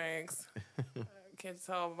belated. Thanks. I can't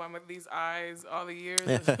tell by these eyes all the years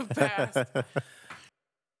that have passed.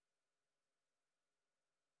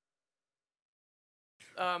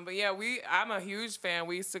 But yeah, I'm a huge fan.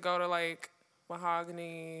 We used to go to like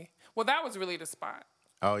Mahogany. Well, that was really the spot.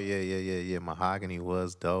 Oh yeah. Mahogany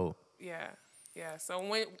was dope. Yeah. So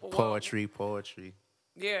when poetry.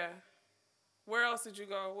 Yeah. Where else did you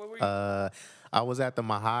go? Where were you? I was at the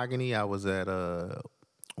Mahogany. I was at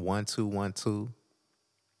 1212.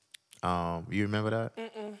 You remember that?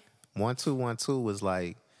 1212 was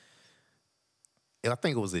like, I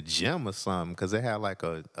think it was a gym or something because it had like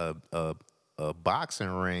a boxing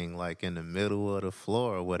ring like in the middle of the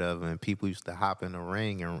floor or whatever, and people used to hop in the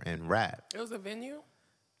ring and rap. It was a venue?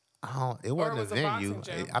 It wasn't a venue.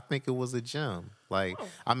 I think it was a gym. Like,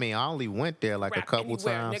 I mean, I only went there like a couple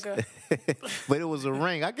times. But it was a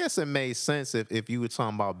ring. I guess it made sense if you were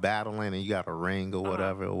talking about battling and you got a ring or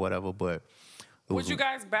whatever. But would you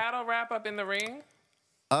guys battle rap up in the ring?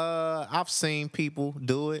 I've seen people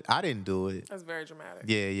do it. I didn't do it. That's very dramatic.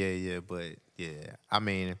 Yeah. But yeah, I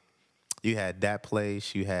mean, you had that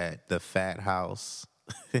place. You had the Fat House.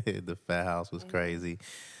 The Fat House was crazy.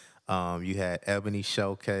 You had Ebony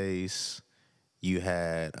Showcase. You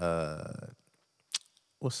had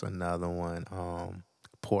what's another one?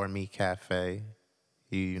 Pour Me Cafe.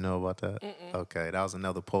 You know about that? Okay, that was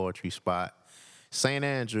another poetry spot. St.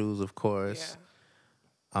 Andrews, of course.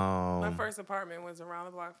 Yeah. My first apartment was around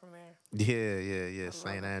the block from there. Yeah.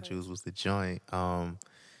 St. Andrews was the joint.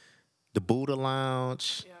 The Buddha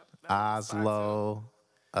Lounge. Yep. Oslo,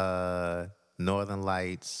 Northern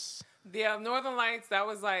Lights. Yeah, Northern Lights, that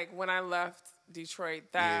was like when I left Detroit.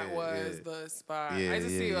 That was the spot. I used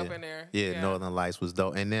to see you up in there. Yeah, Northern Lights was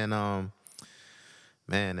dope. And then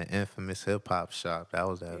man, the infamous hip hop shop. That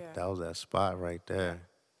was that spot right there.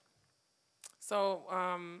 So,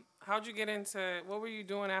 how'd you get into what were you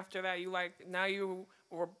doing after that? Now you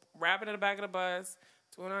were rapping in the back of the bus,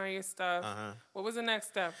 doing all your stuff. What was the next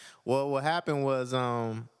step? Well, what happened was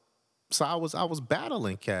so I was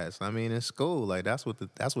battling cats. I mean, in school, like that's what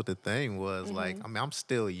the thing was. Like, I mean, I'm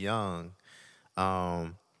still young.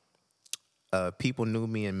 People knew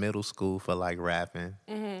me in middle school for like rapping,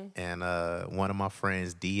 and one of my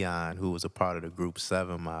friends, Dion, who was a part of the group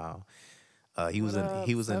 7 Mile, He was What in up?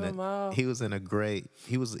 he was in the 7 he was in a grade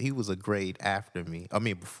he was a grade after me. I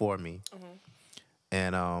mean before me.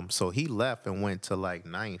 And so he left and went to like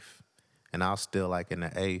ninth, and I was still like in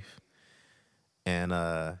the eighth. And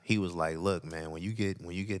he was like, "Look, man, when you get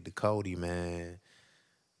to Cody, man,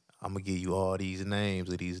 I'm gonna give you all these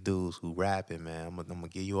names of these dudes who rapping, man. I'm gonna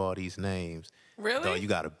give you all these names. Really? Though you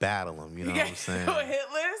gotta battle them, you know what I'm saying? A hit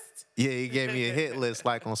list? Yeah, he gave me a hit list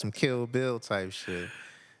like on some Kill Bill type shit.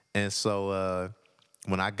 And so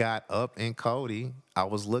when I got up in Cody, I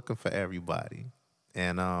was looking for everybody.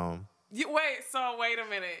 And Wait a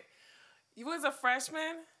minute. You was a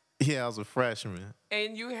freshman yeah, I was a freshman.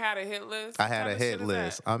 and you had a hit list? I What had kind a of hit shit is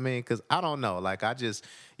list. that? I mean, cause I don't know. Like it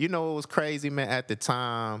was crazy, man. At the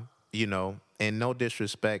time, and no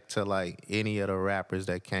disrespect to like any of the rappers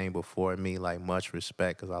that came before me, like much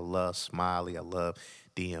respect, cause I love Smiley, I love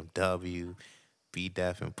DMW, B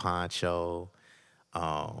Def and Poncho.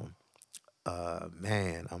 Man,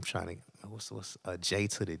 I'm trying to what's J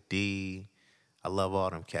to the D. I love all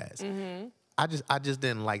them cats. I just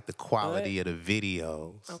didn't like the quality of the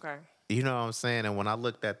videos. Okay. You know what I'm saying? And when I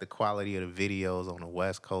looked at the quality of the videos on the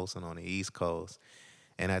West Coast and on the East Coast,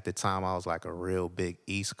 and at the time I was like a real big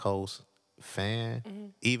East Coast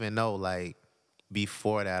fan, even though like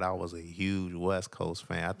before that I was a huge West Coast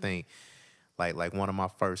fan. I think like one of my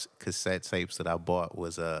first cassette tapes that I bought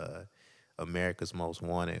was America's Most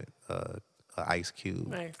Wanted, Ice Cube.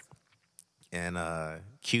 Nice. And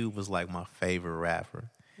Cube was like my favorite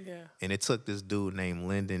rapper. Yeah. And it took this dude named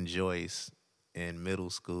Lyndon Joyce in middle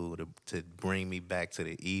school to bring me back to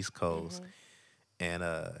the East Coast. And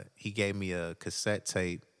he gave me a cassette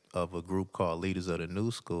tape of a group called Leaders of the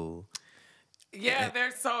New School. Yeah,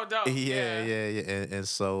 they're so dope. Yeah. And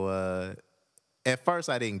so at first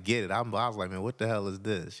I didn't get it. I was like, man, what the hell is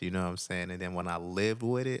this? You know what I'm saying? And then when I lived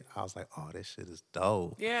with it, I was like, oh, this shit is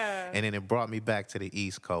dope. Yeah. And then it brought me back to the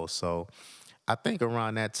East Coast. So I think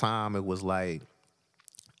around that time it was like,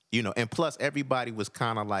 and plus everybody was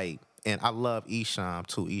kind of like, and I love Esham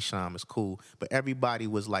too. Esham is cool. But everybody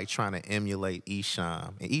was like trying to emulate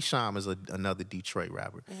Esham. And Esham is another Detroit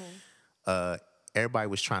rapper. Everybody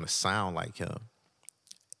was trying to sound like him.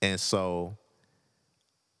 And so,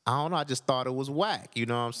 I don't know, I just thought it was whack. You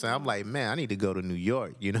know what I'm saying? I'm like, man, I need to go to New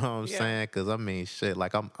York. You know what I'm saying? Because, I mean, shit,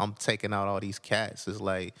 like I'm taking out all these cats. It's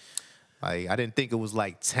like I didn't think it was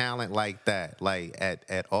like talent like that, like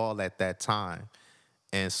at all at that time.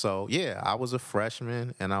 And so, yeah, I was a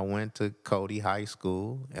freshman, and I went to Cody High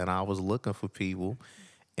School, and I was looking for people.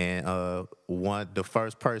 And the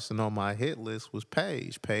first person on my hit list was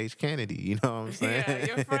Paige Kennedy. You know what I'm saying? Yeah,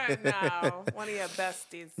 your friend now, one of your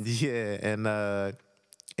besties. Yeah,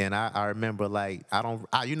 and I remember like I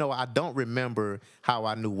don't remember how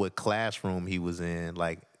I knew what classroom he was in.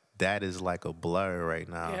 Like that is like a blur right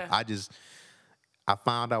now. Yeah. I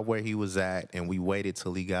found out where he was at, and we waited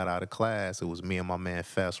till he got out of class. It was me and my man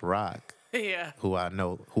Fess Rock, Yeah. who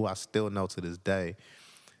I still know to this day.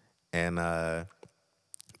 And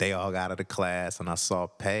they all got out of class, and I saw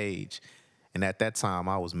Paige. And at that time,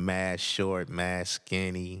 I was mad short, mad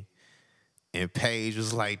skinny. And Paige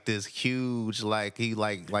was like this huge, like he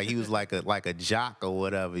was like a jock or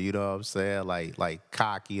whatever, you know what I'm saying? Like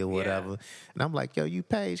cocky or whatever. Yeah. And I'm like, yo, you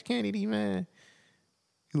Paige Kennedy, man.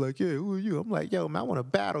 He's like, yeah, who are you? I'm like, yo, man, I want to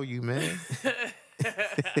battle you, man.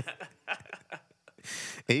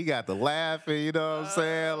 And he got to laughing, you know what I'm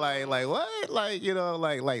saying? Like what? Like,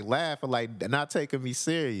 like laughing, like not taking me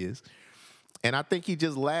serious. And I think he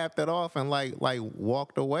just laughed it off and like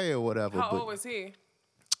walked away or whatever. How old was he?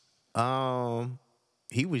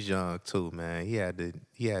 He was young too, man. He had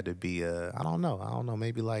to be I don't know,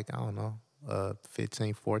 maybe like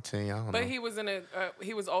 15, 14, I don't know. But he was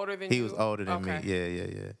he was older than you? He was older than me.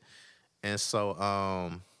 Yeah. And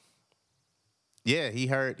so yeah, he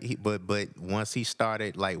heard but once he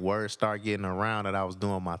started, like word started getting around that I was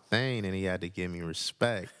doing my thing, and he had to give me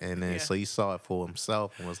respect. And then so he saw it for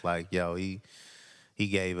himself and was like, yo, he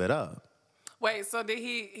gave it up. Wait, so did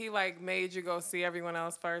he like made you go see everyone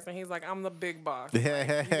else first, and he's like, I'm the big boss. Like,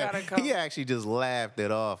 you gotta come. He actually just laughed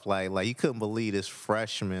it off, like he couldn't believe this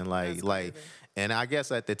freshman, like. And I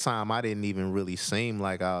guess at the time I didn't even really seem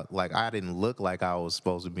like I didn't look like I was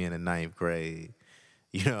supposed to be in the 9th grade.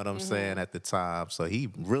 You know what I'm saying at the time. So he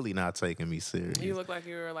really not taking me serious. You look like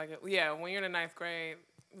you were like when you're in the 9th grade,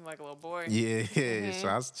 you're like a little boy. Yeah.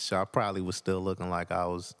 So I probably was still looking like I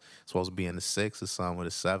was supposed to be in the 6th or something, or the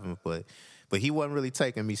 7th, but he wasn't really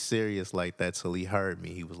taking me serious like that till he heard me.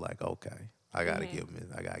 He was like, okay, I gotta give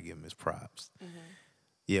him his props.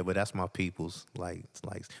 Yeah, but that's my people's like.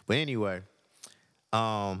 But anyway,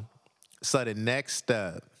 so the next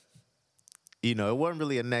step, you know, it wasn't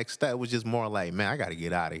really a next step. It was just more like, man, I got to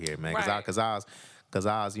get out of here, man. Right.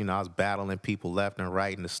 You know, I was battling people left and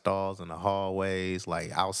right in the stalls and the hallways,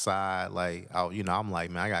 like outside, you know, I'm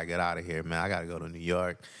like, man, I got to get out of here, man. I got to go to New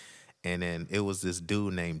York. And then it was this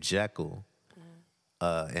dude named Jekyll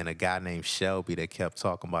and a guy named Shelby that kept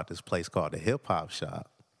talking about this place called the Hip Hop Shop.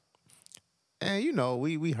 And, you know,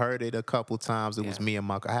 we heard it a couple times. It was me and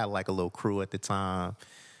I had like a little crew at the time.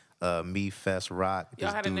 Me, Fest Rock.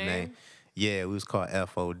 Y'all had a name? Yeah, it was called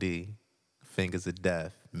FOD, Fingers of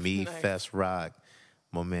Death. Me, Nice. Fest Rock,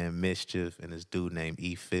 my man Mischief, and this dude named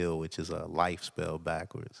E. Phil, which is a life spelled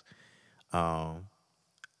backwards. And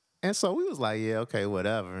so we was like, yeah, okay,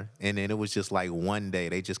 whatever. And then it was just like one day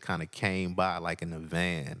they just kind of came by like in a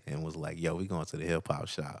van and was like, yo, we going to the hip hop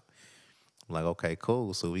shop. I'm like, okay,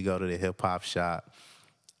 cool. So we go to the hip hop shop.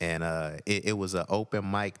 And it was an open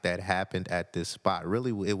mic that happened at this spot.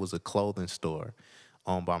 Really, it was a clothing store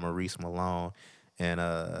owned by Maurice Malone. And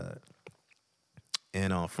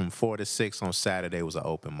from 4 to 6 on Saturday was an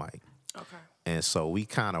open mic. Okay. And so we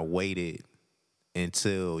kind of waited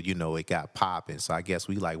until, you know, it got popping. So I guess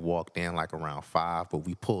we like walked in like around 5, but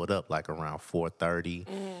we pulled up like around 4:30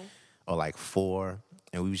 or like 4.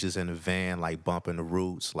 And we was just in the van, like bumping the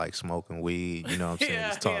Roots, like smoking weed, you know what I'm saying?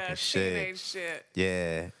 Just talking shit. Teenage shit.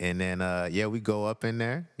 Yeah. And then, we go up in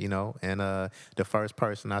there, you know, and the first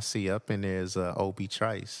person I see up in there is Obi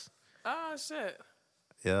Trice. Oh, shit.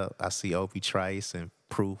 Yeah, I see Obi Trice and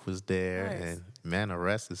Proof was there. Nice. And, man, the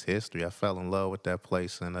rest is history. I fell in love with that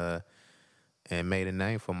place and made a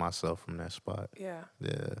name for myself from that spot. Yeah.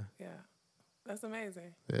 Yeah. Yeah. That's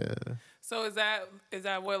amazing. Yeah. So is that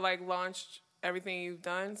what like launched everything you've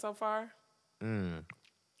done so far?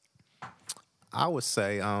 I would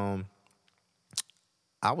say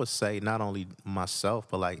not only myself,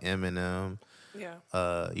 but like Eminem,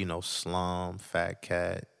 Yeah. you know, Slum, Fat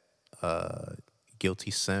Cat,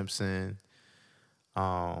 Guilty Simpson.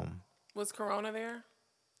 Was Corona there?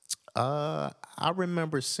 I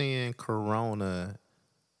remember seeing Corona,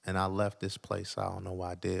 and I left this place. I don't know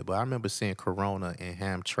why I did, but I remember seeing Corona and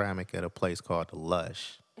Hamtramck at a place called The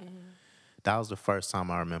Lush. That was the first time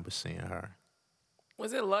I remember seeing her.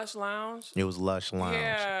 Was it Lush Lounge? It was Lush Lounge.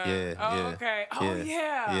 Yeah. Oh, okay. Oh,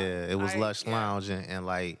 yeah. Yeah, it was Lush Lounge, and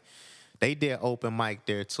like, they did open mic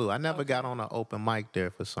there, too. I never got on an open mic there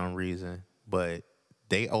for some reason, but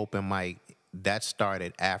they open mic, that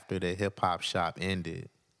started after the hip-hop shop ended,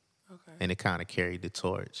 and it kind of carried the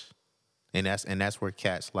torch. And that's where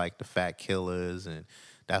cats like the Fat Killers, and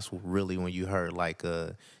that's really when you heard like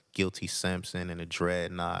Guilty Simpson and the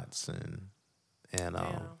Dreadnoughts and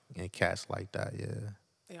cats like that.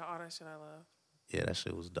 Yeah, all that shit I love. Yeah, that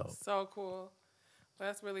shit was dope. So cool.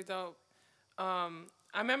 That's really dope. I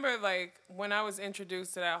remember like when I was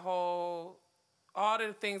introduced to that whole, all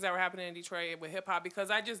the things that were happening in Detroit with hip hop,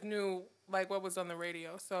 because I just knew like what was on the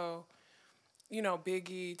radio. So, you know,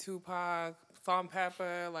 Biggie, Tupac,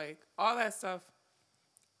 Salt-N-Pepa, like all that stuff.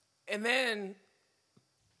 And then,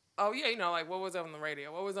 oh yeah, you know, like what was on the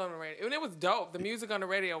radio? What was on the radio? And it was dope. The music on the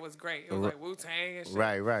radio was great. It was like Wu-Tang and shit.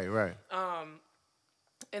 Right.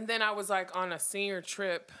 And then I was like on a senior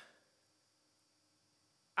trip.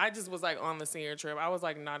 I just was like on the senior trip. I was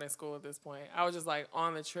like not in school at this point. I was just like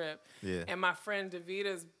on the trip. Yeah. And my friend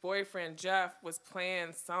Davita's boyfriend Jeff was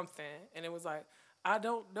playing something, and it was like, I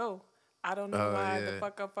don't know. I don't know why the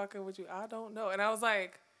fuck I'm fucking with you. I don't know. And I was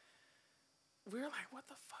like, we were like, what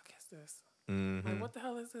the fuck is this? Like, what the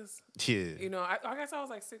hell is this? Yeah. You know, I guess I was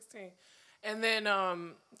like 16. And then,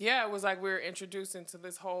 it was like we were introduced into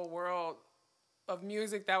this whole world of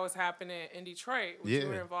music that was happening in Detroit, which you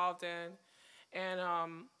were involved in. And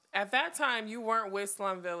at that time, you weren't with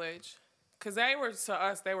Slum Village. Because they were, to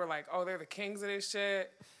us, they were like, oh, they're the kings of this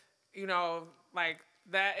shit. You know, like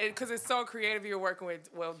that. Because it's so creative. You're working with,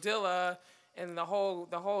 Dilla and the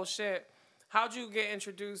whole shit. How'd you get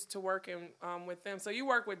introduced to working with them? So you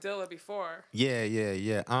worked with Dilla before.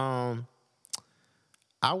 Yeah.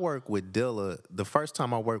 I worked with Dilla. The first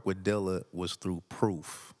time I worked with Dilla was through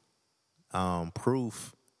Proof.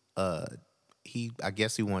 Proof, I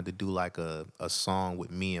guess he wanted to do like a song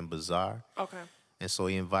with me and Bizarre. Okay. And so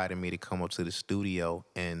he invited me to come up to the studio,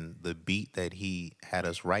 and the beat that he had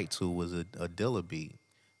us write to was a Dilla beat.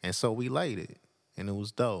 And so we laid it, and it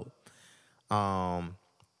was dope.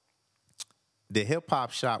 The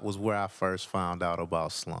hip-hop shop was where I first found out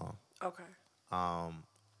about Slum. Okay.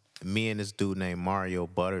 Me and this dude named Mario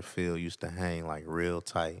Butterfield used to hang like real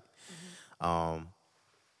tight. And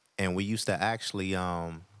we used to actually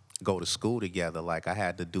go to school together. Like I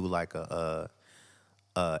had to do like a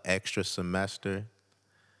extra semester.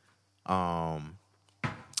 And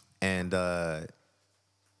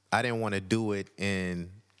I didn't want to do it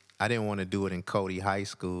in Cody High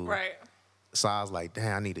School. Right. So I was like,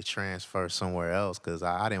 damn, I need to transfer somewhere else because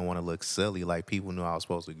I didn't want to look silly. Like people knew I was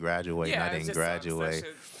supposed to graduate and I Yeah, it didn't just sucks. That graduate.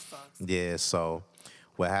 shit sucks. Yeah, so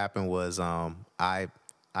what happened was I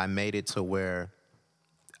made it to where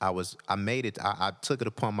I took it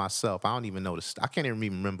upon myself. I don't even know I can't even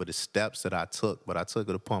remember the steps that I took, but I took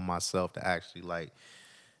it upon myself to actually like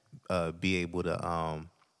be able to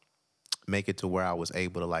make it to where I was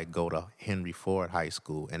able to like go to Henry Ford High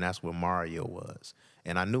School, and that's where Mario was.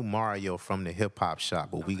 And I knew Mario from the hip hop shop,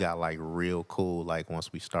 but we got like real cool like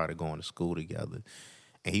once we started going to school together.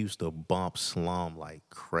 And he used to bump Slum like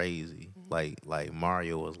crazy. Like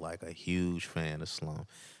Mario was like a huge fan of Slum.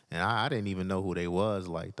 And I didn't even know who they was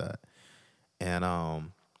like that. And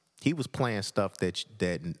he was playing stuff that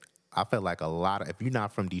I felt like a lot of, if you're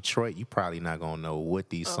not from Detroit, you probably not gonna know what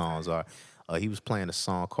these songs are. He was playing a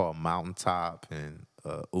song called Mountaintop and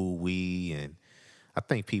Ooh Wee, and I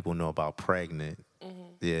think people know about Pregnant.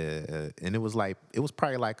 Yeah, and it was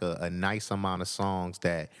probably like a nice amount of songs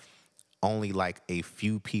that only like a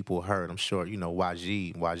few people heard. I'm sure,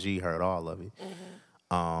 YG heard all of it.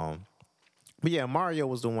 But yeah, Mario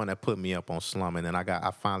was the one that put me up on Slum, and then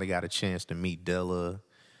I finally got a chance to meet Dilla,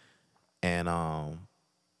 and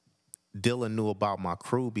Dilla knew about my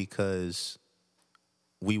crew because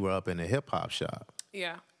we were up in the hip hop shop.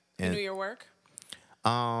 Yeah. He And knew your work?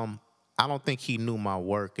 I don't think he knew my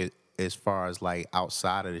work as far as like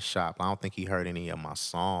outside of the shop. I don't think he heard any of my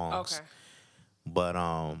songs. Okay.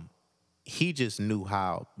 But he just knew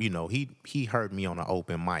how, he heard me on an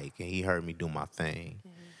open mic and he heard me do my thing.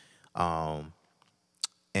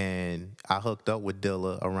 And I hooked up with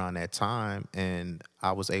Dilla around that time, and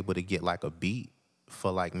I was able to get like a beat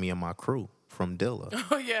for like me and my crew from Dilla.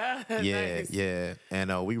 Oh, yeah? Yeah, Nice. yeah.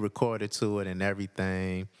 And we recorded to it and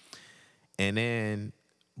everything. And then,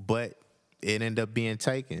 but it ended up being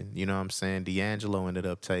taken. You know what I'm saying? D'Angelo ended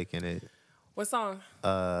up taking it. What song?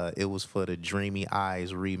 It was for the Dreamy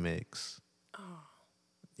Eyes remix. Oh.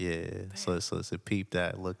 Yeah. So peep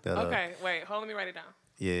that, look that up. Okay, wait, hold on, let me write it down.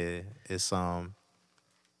 Yeah. It's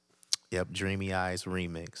Dreamy Eyes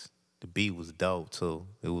remix. The beat was dope too.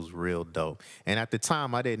 It was real dope. And at the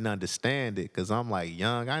time I didn't understand it because I'm like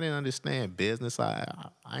young. I didn't understand business. I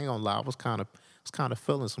ain't gonna lie, I was kind of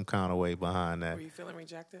feeling some kind of way behind that. Were you feeling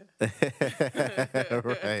rejected?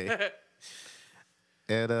 Right.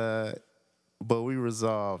 And but we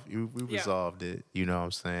resolved it. You know what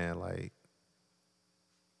I'm saying? Like,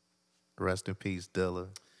 rest in peace, Dilla.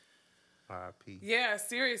 R.I.P. Yeah,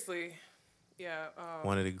 seriously. Yeah.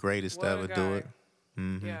 One of the greatest to what a ever do guy. it.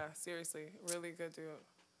 Mm-hmm. Yeah, seriously. Really good dude.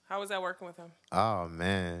 How was that working with him? Oh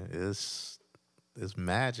man, it's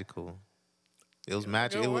magical. It was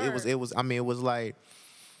magic. Good It was. word. It was. I mean, it was like,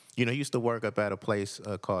 he used to work up at a place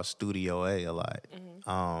called Studio A a lot.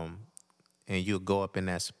 And you'll go up in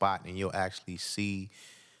that spot and you'll actually see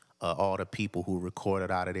all the people who recorded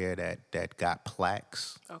out of there that got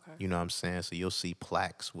plaques. Okay. You know what I'm saying? So you'll see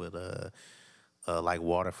plaques with like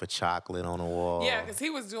Water for Chocolate on the wall. Yeah, because he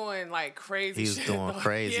was doing like crazy He was shit. doing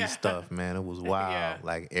crazy Yeah. stuff, man. It was wild. Yeah.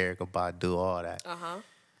 Like Erykah Badu, all that. Uh-huh.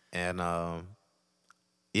 And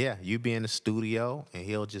yeah, you be in the studio and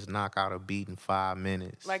he'll just knock out a beat in 5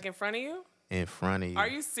 minutes. Like in front of you? In front of you. Are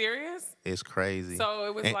you serious? It's crazy. So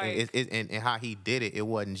it was and, like... and how he did it, it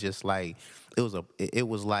wasn't just like, it was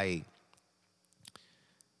like,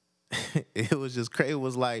 it was just crazy. It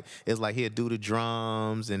was like, it's like he'll do the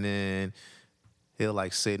drums and then he'll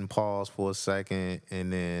like sit and pause for a second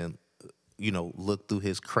and then, look through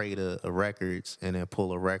his crate of records and then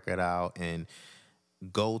pull a record out and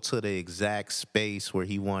go to the exact space where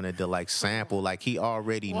he wanted to like sample. Like he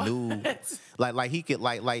already knew, like he could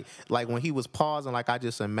like when he was pausing, like I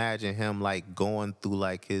just imagine him like going through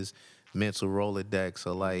like his mental Rolodex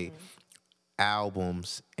or like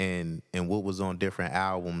albums and what was on different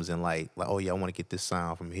albums and like oh yeah, I want to get this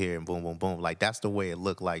sound from here and boom boom boom. Like that's the way it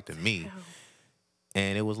looked like to me.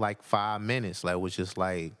 And it was like 5 minutes. Like it was just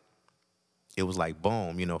like, it was like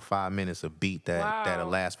boom, 5 minutes of beat that'll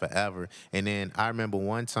last forever. And then I remember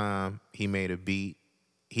one time he made a beat.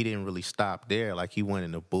 He didn't really stop there. Like he went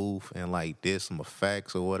in the booth and like did some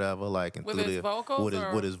effects or whatever. Like and With threw his vocals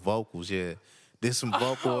with his vocals, yeah. Did some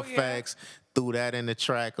vocal effects. Threw that in the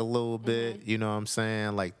track a little bit. You know what I'm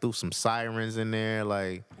saying? Like threw some sirens in there.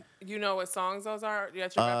 Like. You know what songs those are?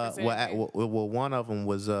 That you're referencing? Well, one of them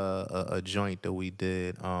was a joint that we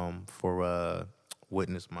did for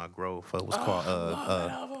Witness My Growth. It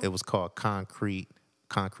was called Concrete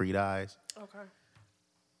Eyes. Okay.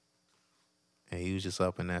 And he was just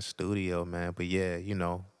up in that studio, man. But yeah,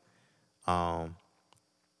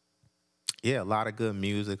 Yeah, a lot of good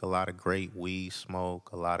music, a lot of great weed smoke,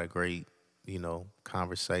 a lot of great,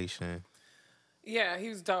 conversation. Yeah, he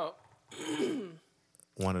was dope.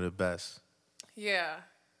 One of the best. Yeah.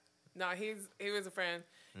 No, he was a friend.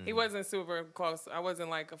 He Mm. wasn't super close. I wasn't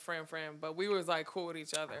like a friend, but we was like cool with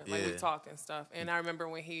each other. Like we Yeah. talked and stuff. And I remember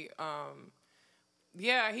when he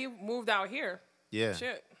moved out here. Yeah.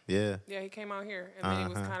 Shit. Yeah. Yeah, he came out here and then he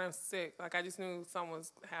was Uh-huh. kind of sick. Like I just knew something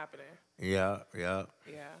was happening. Yeah. Yeah.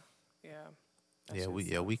 Yeah. Yeah. That Yeah. shit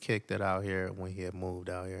We sucks. kicked it out here when he had moved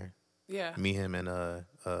out here. Yeah. Me, him, and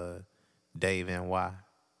Dave NY.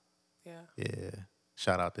 Yeah. Yeah.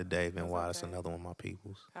 Shout out to Dave What's NY. up, That's Dave? another one of my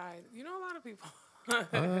peoples. Hi. You know a lot of people.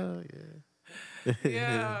 Yeah.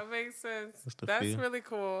 Yeah, it makes sense. That's the That's feel. really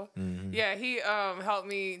cool. Mhm. Yeah, he helped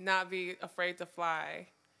me not be afraid to fly.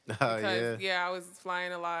 Oh, Because yeah. I was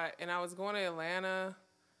flying a lot and I was going to Atlanta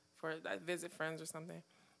for visit friends or something.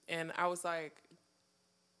 And I was like,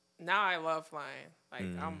 now I love flying. Like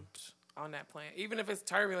I'm on that plane. Even if it's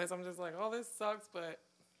turbulence, I'm just like, oh, this sucks, but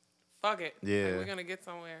fuck it. Like, Yeah. we're gonna get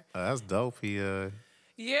somewhere. That's dope. He Yeah.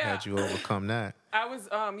 had you overcome that. I was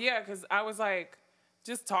because I was like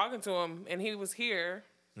just talking to him and he was here.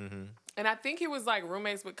 Mm-hmm. And I think he was like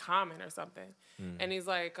roommates with Common or something. And he's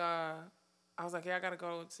like, I was like, yeah, I gotta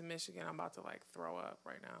go to Michigan. I'm about to like throw up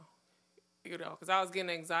right now. Because I was getting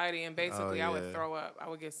anxiety and basically I would yeah. throw up. I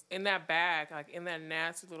would get in that bag, like in that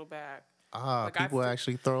nasty little bag. Ah, Like, I people threw-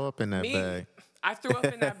 actually throw up in that Me, bag. I threw up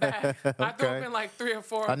in that bag. I threw up Okay. in like 3 or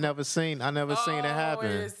 4. I never seen it happen.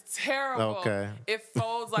 It is terrible. Okay. It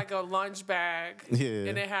folds like a lunch bag. Yeah.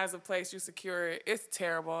 And it has a place you secure it. It's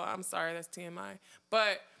terrible. I'm sorry, that's TMI.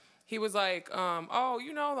 But he was like, oh,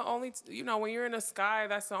 the only, when you're in the sky,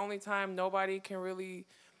 that's the only time nobody can really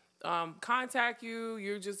contact you.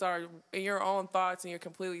 You just are in your own thoughts and you're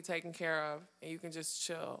completely taken care of and you can just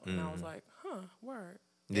chill. And I was like, word.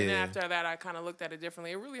 And then Yeah. after that, I kind of looked at it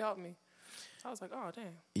differently. It really helped me. I was like, oh,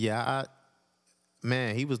 damn. Yeah,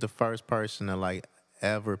 man, he was the first person to like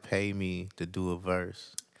ever pay me to do a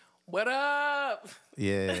verse. What up?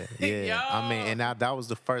 Yeah, yeah. I mean, Yo. and that was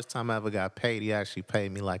the first time I ever got paid. He actually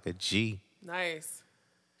paid me like a G. Nice.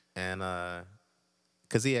 And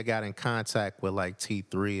cause he had got in contact with like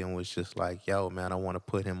T3 and was just like, yo, man, I want to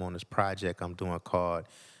put him on this project I'm doing called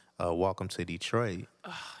Welcome to Detroit. Oh,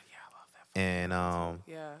 yeah, I love that. And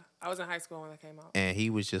Yeah. I was in high school when that came out. and he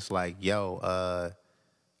was just like, yo,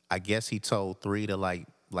 I guess he told 3 to like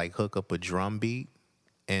hook up a drum beat.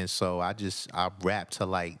 And so I rapped to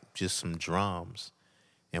like just some drums.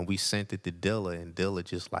 And we sent it to Dilla, and Dilla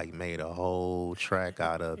just like made a whole track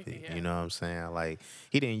out of it. Yeah. You know what I'm saying? Like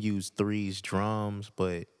he didn't use 3's drums,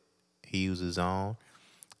 but he used his own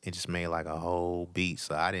and just made like a whole beat.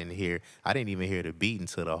 So I didn't even hear the beat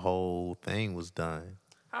until the whole thing was done.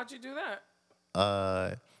 How'd you do that?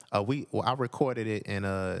 I recorded it in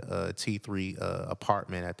a T3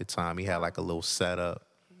 apartment at the time. He had like a little setup.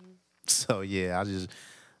 So yeah,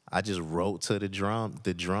 I just wrote to the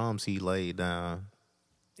drums he laid down.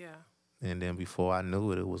 Yeah. And then before I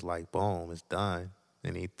knew it, it was like, boom, it's done.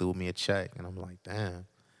 And he threw me a check, and I'm like, damn,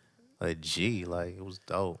 a G, like it was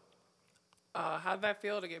dope. How'd that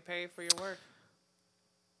feel to get paid for your work?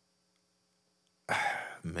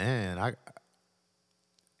 Man,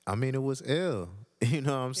 I mean, it was ill. You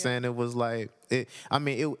know what I'm saying? It was like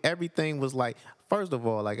everything was like, first of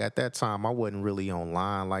all, like at that time, I wasn't really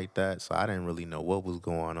online like that, so I didn't really know what was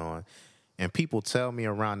going on. And people tell me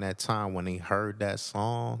around that time when they heard that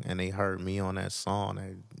song and they heard me on that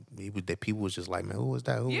song, that people was just like, man, who was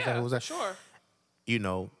that? Who was that? Who was for that? sure. You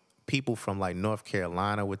know, people from like North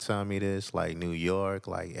Carolina would tell me this, like New York,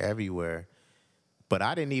 like everywhere. But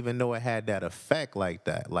I didn't even know it had that effect like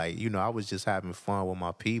that. Like, I was just having fun with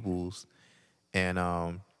my peoples. And,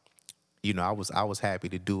 I was happy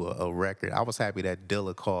to do a record. I was happy that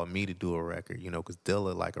Dilla called me to do a record, because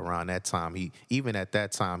Dilla, like around that time, even at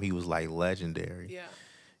that time, he was like legendary. Yeah.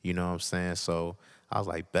 You know what I'm saying? So I was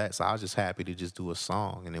like, bet. So I was just happy to just do a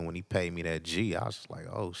song. And then when he paid me that G, I was just like,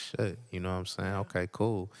 oh shit. You know what I'm saying? Okay,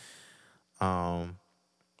 cool.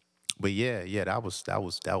 But yeah, that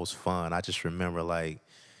was fun. I just remember like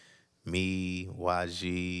me,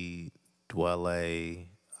 YG, Dwelle,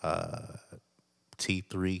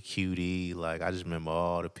 T3, QD, like I just remember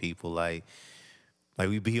all the people like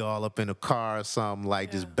we'd be all up in the car or something, like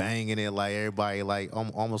just banging it, like everybody like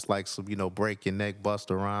almost like some, break your neck,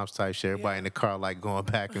 Busta Rhymes type shit. Everybody in the car like going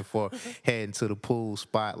back and forth, heading to the pool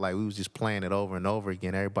spot. Like we was just playing it over and over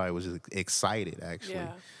again. Everybody was just excited actually. Yeah.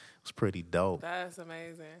 It was pretty dope. That's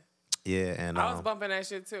amazing. Yeah, and I was bumping that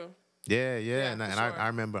shit too. yeah, Yeah, and for I sure.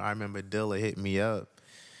 remember Dilla hit me up.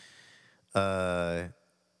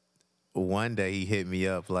 One day he hit me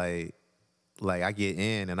up like like I get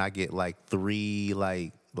in and I get like 3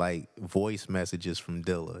 like voice messages from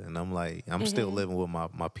Dilla, and I'm like, I'm still living with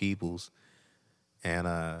my peoples,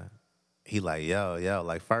 and he like, yo,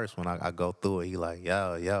 like first when I go through it, he like,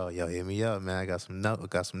 yo, hit me up, man. I got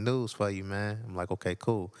some news for you, man. I'm like, okay,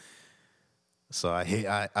 cool. So I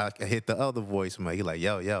hit the other voicemail. He like,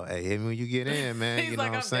 yo, hey, hit me when you get in, man. He's You know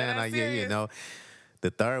like, what I'm I'm saying? dead ass Yeah, you serious. know. The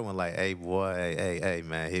third one, like, hey, boy, hey,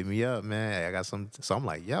 man, hit me up, man. Hey, I got some. So I'm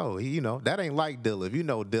like, yo, you know, that ain't like Dilla. If you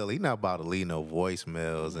know Dilla, he not about to leave no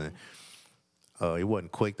voicemails, and he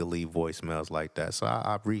wasn't quick to leave voicemails like that. So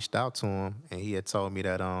I reached out to him, and he had told me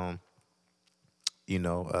that, you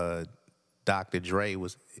know, Dr. Dre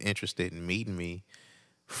was interested in meeting me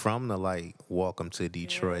from the like Welcome to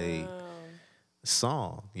Detroit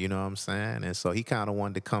song, you know what I'm saying? And so he kind of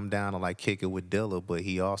wanted to come down and like kick it with Dilla, but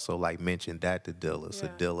he also like mentioned that to Dilla. So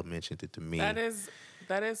Yeah. Dilla mentioned it to me. That is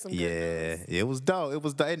some good Yeah, news. it was dope. It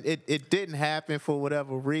was dope. It didn't happen for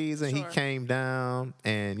whatever reason. He Sure. came down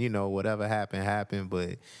and, you know, whatever happened,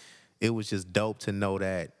 but it was just dope to know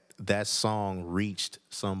that that song reached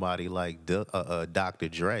somebody like Dr.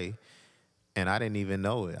 Dre, and I didn't even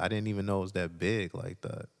know it. I didn't even know it was that big like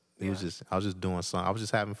that. It was Yeah. just, I was just doing something. I was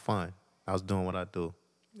just having fun. I was doing what I do.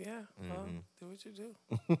 Yeah. Well, do what you do.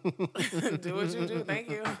 Do what you do.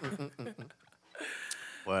 Thank you.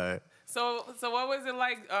 What? So what was it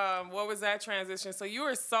like? What was that transition? So you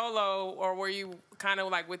were solo, or were you kind of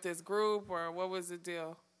like with this group, or what was the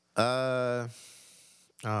deal? Oh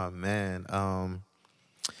man.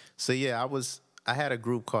 So yeah, I had a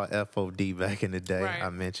group called FOD back in the day. Right. I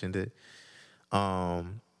mentioned it. I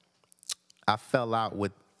fell out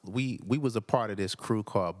with we was a part of this crew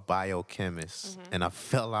called Biochemists, and I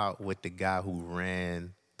fell out with the guy who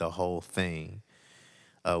ran the whole thing.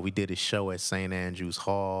 We did a show at St. Andrews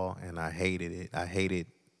Hall, and I hated it. I hated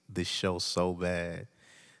this show so bad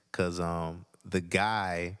because the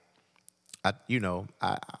guy, I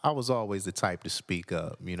was always the type to speak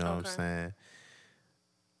up. You know what I'm Okay. saying?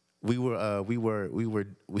 We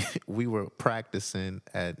were practicing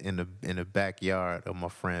in the backyard of my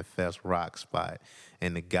friend Fest Rock spot,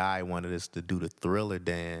 and the guy wanted us to do the Thriller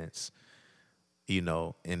dance, you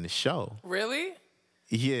know, in the show. Really?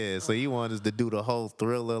 Yeah, so he wanted us to do the whole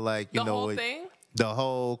Thriller, like you The know, whole with thing? the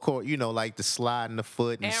whole court, you know, like the sliding the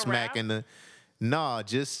foot and And smacking rap?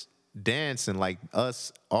 just dancing, like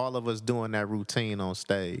all of us doing that routine on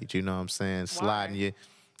stage. You know what I'm saying? Sliding you,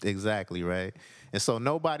 exactly right. And so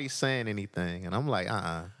nobody's saying anything, and I'm like,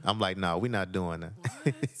 I'm like, no, we're not doing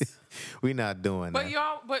that. We're not doing that.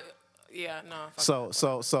 Yeah, no. Fuck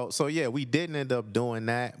that. So yeah, we didn't end up doing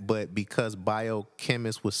that, but because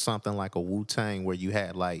Biochemist was something like a Wu-Tang where you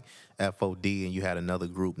had like FOD and you had another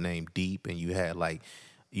group named Deep, and you had like,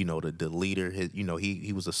 you know, the leader,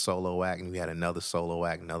 he was a solo act, and you had another solo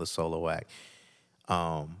act.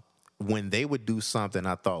 When they would do something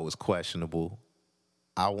I thought was questionable,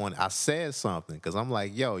 I said something because I'm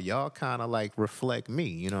like, yo, y'all kind of like reflect me,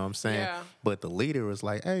 you know what I'm saying? Yeah. But the leader was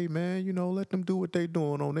like, hey, man, you know, let them do what they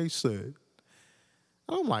doing on their set.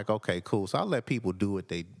 I'm like, okay, cool. So I let people do what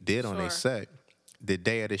they did on their Sure. set. The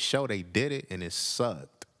day of the show, they did it, and it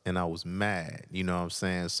sucked, and I was mad. You know what I'm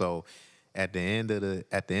saying? So at the end of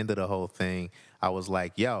the whole thing, I was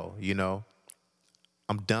like, yo, you know,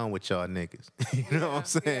 I'm done with y'all niggas. You know what I'm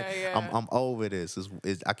saying? yeah. I'm over this.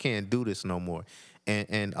 I can't do this no more.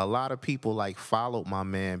 And a lot of people like followed my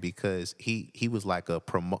man because he was like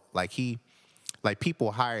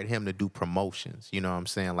people hired him to do promotions. You know what I'm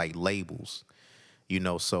saying? Like labels. You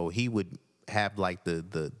know, so he would have like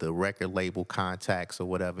the record label contacts or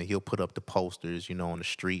whatever. And he'll put up the posters, you know, on the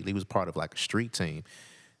street. He was part of like a street team.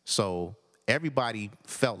 So everybody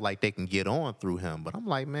felt like they can get on through him. But I'm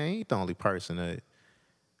like, man, he ain't the only person that,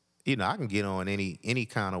 you know, I can get on any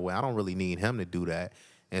kind of way. I don't really need him to do that.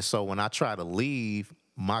 And so when I tried to leave,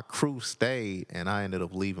 my crew stayed, and I ended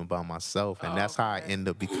up leaving by myself. And that's how I ended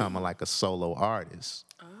up becoming like a solo artist.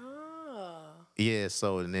 Oh. Yeah,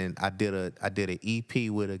 so and then I did an EP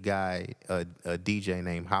with a guy, a DJ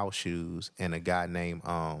named House Shoes, and a guy named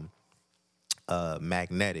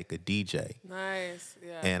Magnetic, a DJ. Nice.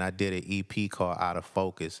 Yeah. And I did an EP called Out of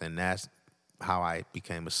Focus, and that's how I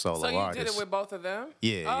became a solo So you artist. did it with both of them?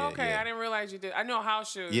 Yeah, Oh, yeah, okay. yeah. I didn't realize you did. I know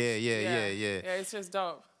House Shoes. Yeah. Yeah, it's just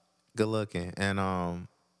dope. Good looking. And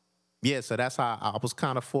yeah, so that's how I was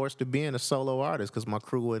kind of forced to being a solo artist because my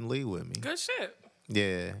crew wouldn't leave with me. Good shit.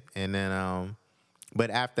 Yeah, and then but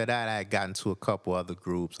after that, I had gotten to a couple other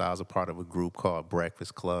groups. I was a part of a group called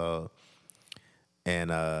Breakfast Club,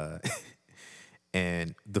 and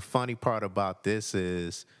and the funny part about this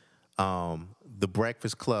is the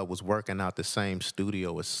Breakfast Club was working out the same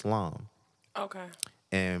studio as Slum. Okay.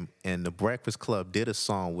 and the Breakfast Club did a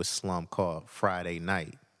song with Slum called Friday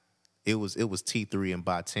Night. It was T3 and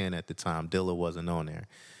By 10 at the time. Dilla wasn't on there.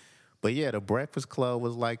 But yeah, the Breakfast Club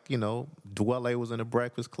was like, Dwelle was in the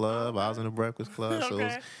Breakfast Club. I was in the Breakfast Club. So Okay.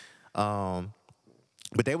 it was,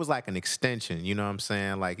 but they was like an extension, you know what I'm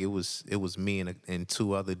saying? Like it was me and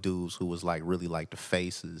two other dudes who was like really like the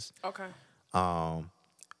faces. Okay.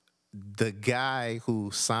 The guy who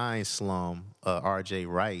signed Slum, R.J.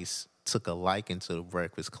 Rice, took a liking to the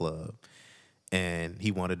Breakfast Club, and he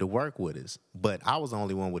wanted to work with us. But I was the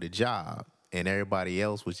only one with a job, and everybody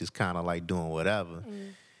else was just kind of like doing whatever.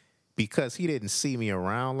 Because he didn't see me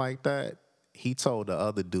around like that, he told the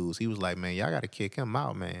other dudes, he was like, man, y'all got to kick him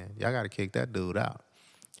out, man. Y'all got to kick that dude out.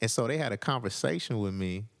 And so they had a conversation with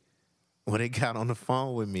me when they got on the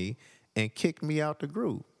phone with me and kicked me out the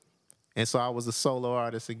group. And so I was a solo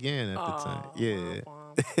artist again at the time. Yeah.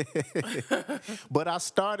 But I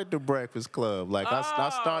started the Breakfast Club. Like I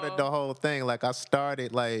started the whole thing. Like I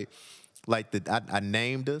started I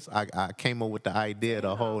named us. I came up with the idea,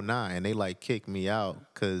 the whole nine, and they like kicked me out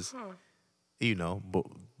because,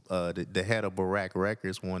 the head of Barack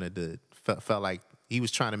Records felt like he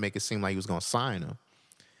was trying to make it seem like he was gonna sign him.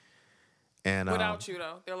 And Without you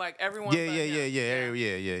though, they're like everyone.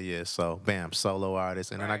 Yeah. So bam, solo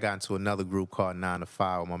artist, and then I got into another group called 9 to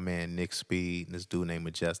 5 with my man Nick Speed and this dude named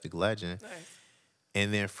Majestic Legend. Nice.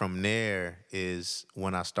 And then from there is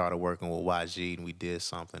when I started working with YG, and we did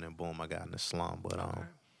something, and boom, I got in the Slum.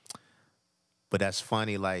 But that's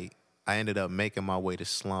funny. Like I ended up making my way to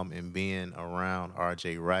Slum and being around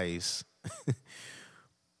R.J. Rice,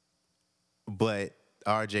 but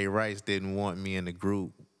R.J. Rice didn't want me in the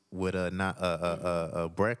group with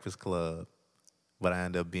a Breakfast Club, but I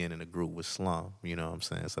ended up being in a group with Slum. You know what I'm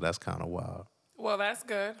saying? So that's kind of wild. Well, that's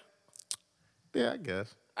good. Yeah, I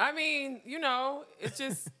guess. I mean, it's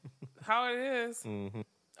just how it is. Mm-hmm.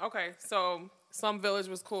 Okay, so Slum Village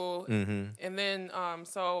was cool, and then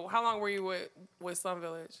so how long were you with Slum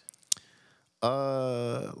Village?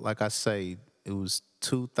 Like I say, it was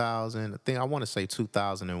 2000. I want to say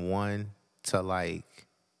 2001 to like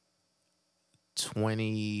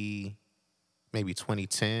maybe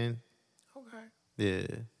 2010. Okay. Yeah.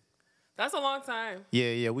 That's a long time.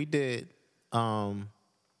 Yeah, we did.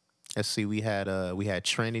 Let's see, we had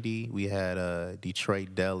Trinity, we had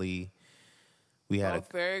Detroit Deli, we had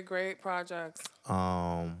very great projects.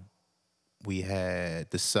 We had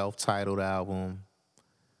the self-titled album,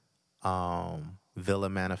 Villa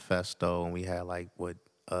Manifesto, and we had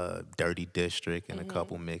Dirty District and a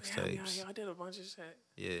couple mixtapes. Yeah, I did a bunch of shit.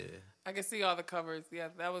 Yeah. I can see all the covers. Yeah,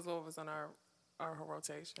 that was what was on our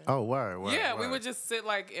rotation. Oh, word. Yeah, word. We would just sit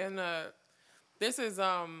in this is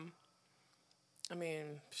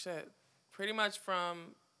pretty much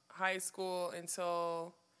from high school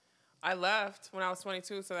until I left when I was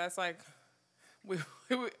 22. So that's like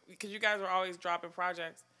because you guys were always dropping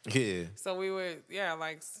projects. Yeah. So we would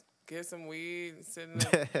get some weed, sit in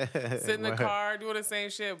the car, doing the same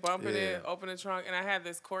shit, bumping it, open the trunk. And I had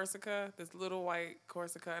this Corsica, this little white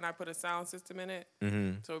Corsica, and I put a sound system in it.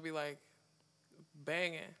 Mm-hmm. So it'd be like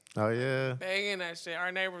banging. Oh, yeah. Banging that shit.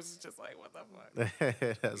 Our neighbors was just like, what the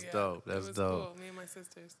fuck? That's dope. That's dope. Cool. Me and my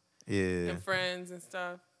sisters. Yeah. And friends and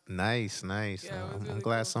stuff. Nice. Yeah, I'm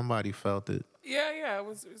glad somebody felt it. Yeah. It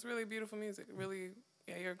was really beautiful music. Really,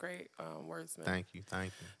 you're a great wordsmith. Thank you.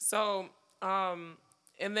 So,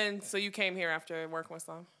 and then, so you came here after working with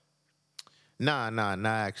Slum? Nah, not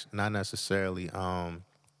necessarily. I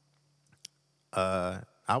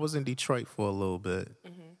was in Detroit for a little bit,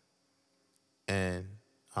 and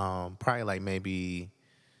probably like maybe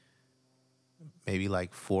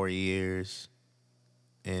 4 years,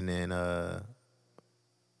 and then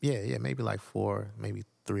maybe like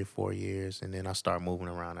 3 or 4 years, and then I started moving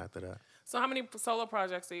around after that. So how many solo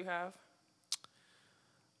projects do you have?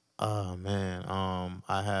 Oh, man.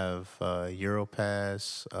 I have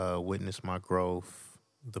Europass, Witness My Growth,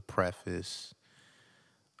 The Preface.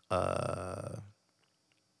 I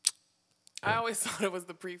always thought it was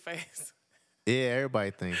the preface. Yeah,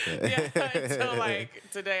 everybody think that. Yeah, until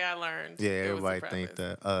today I learned. Yeah, everybody think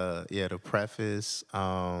that. The Preface,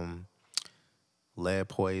 Lead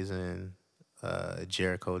Poison,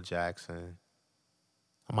 Jericho Jackson.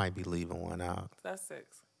 I might be leaving one out. That's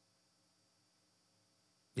 6.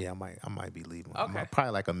 Yeah, I might be leaving. Okay.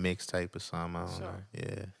 Probably like a mixtape or something. I don't know.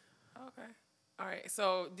 Yeah. Okay. All right.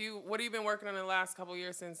 So, what have you been working on in the last couple of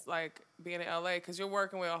years since being in LA? Because you're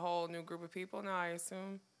working with a whole new group of people now, I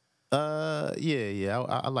assume. Yeah.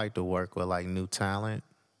 I like to work with new talent.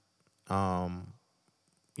 Like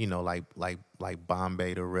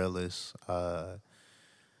Bombay the Realist.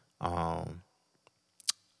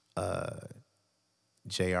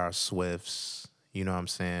 J.R. Swifts, you know what I'm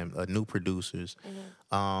saying, new producers.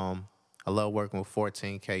 I love working with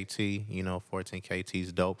 14KT, you know,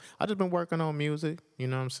 14KT's dope. I just been working on music, you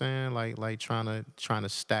know what I'm saying, like trying to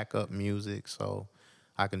stack up music so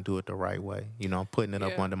I can do it the right way. You know, I'm putting it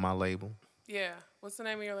up Yeah. under my label, Yeah. What's the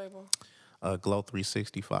name of your label? Glow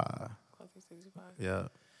 365. Club 365. Yeah.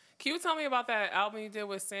 Can you tell me about that album you did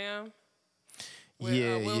with Sam? With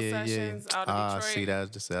Yeah, Will yeah, Sessions yeah. out of Detroit?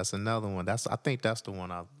 See, that's another one. I think that's the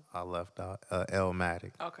one I left out.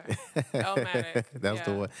 Elmatic. Okay. Elmatic. That's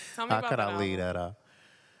the Yeah. one. Tell me How about could that I leave album.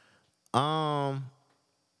 that out?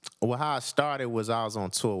 Well, how I started was I was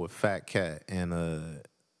on tour with Fat Cat and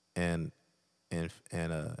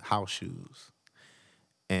House Shoes,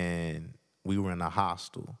 and we were in a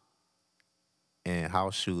hostel. And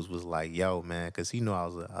House Shoes was like, "Yo, man," because he knew I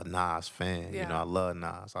was a Nas fan. You know, Yeah. I love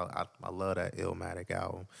Nas. I love that Illmatic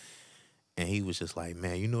album. And he was just like,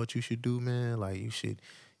 "Man, you know what you should do, man? Like you should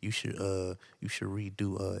redo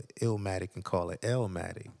Illmatic and call it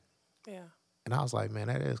Elmatic." Yeah. And I was like, "Man,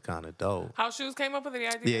 that is kind of dope." House Shoes came up with the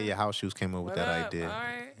idea? Yeah, House Shoes came up with What that up? idea. All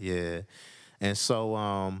right. Yeah. And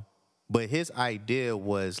so, but his idea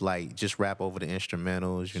was like just rap over the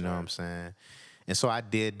instrumentals, you know what I'm saying? And so I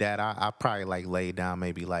did that. I probably like laid down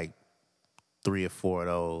maybe like 3 or 4 of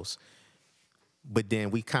those. But then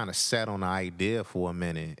we kind of sat on the idea for a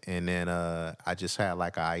minute, and then I just had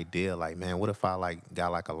like an idea, like, man, what if I like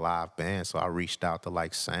got like a live band? So I reached out to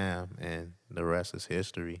like Sam, and the rest is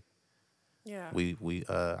history. Yeah.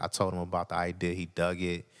 I told him about the idea, he dug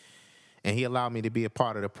it, and he allowed me to be a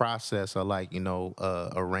part of the process of like, you know,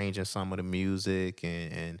 arranging some of the music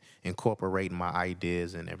and incorporating my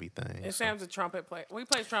ideas and everything. And So- Sam's a trumpet player. Well, he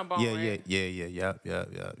plays trombone, yeah, right? yeah.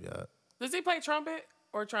 Does he play trumpet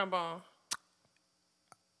or trombone?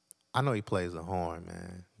 I know he plays the horn,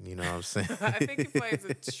 man. You know what I'm saying? I think he plays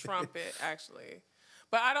a trumpet, actually.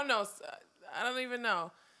 But I don't know. I don't even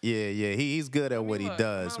know. Yeah, he's good at what he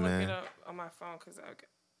does, I'm gonna man. look it up on my phone because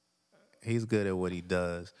He's good at what he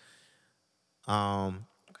does. okay,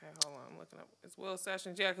 hold on. I'm looking up. It's Will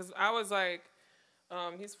Sessions. Yeah, because I was like,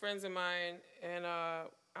 he's friends of mine, and I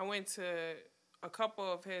went to a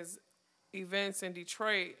couple of his events in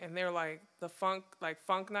Detroit, and they're like the funk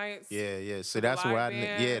nights. Yeah. So the that's live where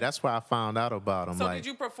band. that's where I found out about him. So like, did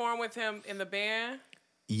you perform with him in the band?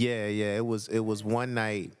 Yeah. It was one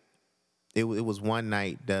night. It was one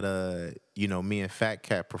night that you know, me and Fat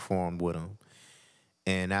Cat performed with him,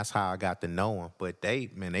 and that's how I got to know him. But they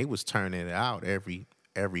was turning it out every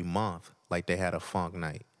month, like they had a funk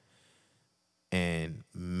night, and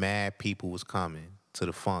mad people was coming to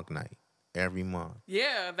the funk night every month.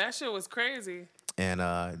 Yeah, that shit was crazy. And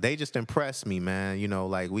they just impressed me, man. You know,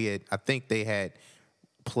 like I think they had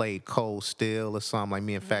played Cold Steel or something. Like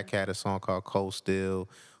me and Fat Cat had a song called Cold Steel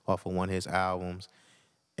off of one of his albums.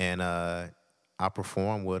 And I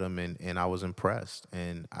performed with them, and I was impressed.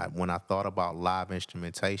 And when I thought about live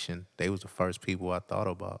instrumentation, they was the first people I thought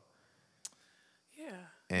about. Yeah.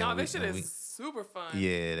 And no, this shit is super fun.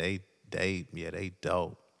 Yeah, they dope.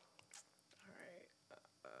 All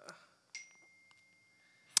right.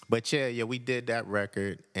 But yeah, we did that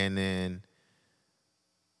record, and then,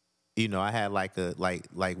 you know, I had like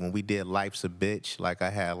when we did Life's a Bitch, like I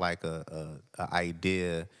had like a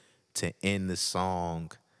idea to end the song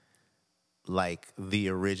like the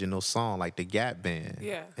original song, like the Gap Band.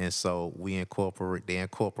 Yeah. And so they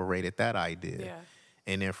incorporated that idea. Yeah.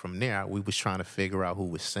 And then from there, we was trying to figure out who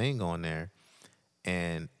would sing on there.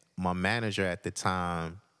 And my manager at the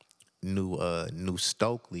time knew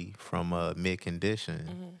Stokely from Mid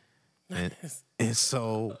Condition. And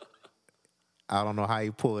so I don't know how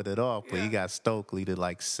he pulled it off, but he got Stokely to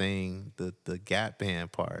like sing the Gap Band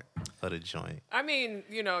part of the joint. I mean,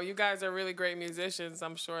 you know, you guys are really great musicians.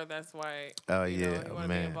 I'm sure that's why. Oh, you yeah, want to be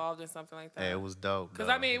man. involved in something like that. Hey, it was dope. Because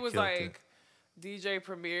dog. I mean, it was Killed like DJ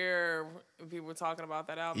Premier. People were talking about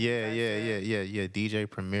that album. Yeah. Yeah. DJ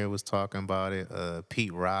Premier was talking about it.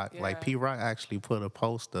 Pete Rock, Yeah. like Pete Rock actually put a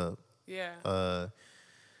post up. Yeah.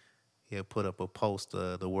 He had put up a post.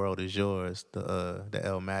 The World Is Yours, the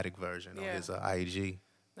Elmatic version on Yeah. his IG.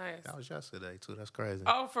 Nice. That was yesterday too. That's crazy.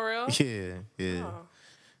 Oh, for real? Yeah. Oh.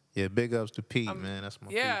 Yeah, big ups to Pete, man. That's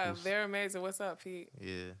my Yeah, peoples. they're amazing. What's up, Pete?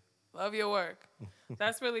 Yeah. Love your work.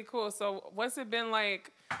 That's really cool. So what's it been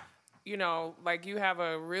like, you know, like you have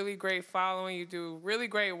a really great following, you do really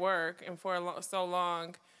great work, and for so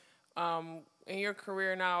long, in your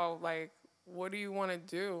career now, like, what do you want to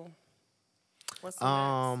do? What's the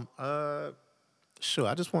next? Sure.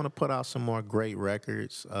 I just want to put out some more great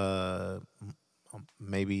records.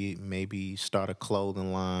 Maybe start a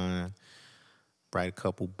clothing line, write a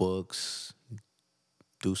couple books,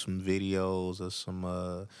 do some videos or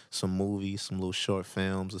some movies, some little short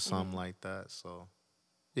films or something like that. So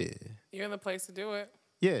yeah. You're in the place to do it.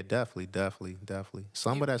 Yeah, definitely.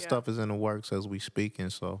 Some of that Yeah. stuff is in the works as we speaking,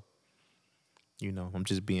 so I'm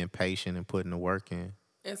just being patient and putting the work in.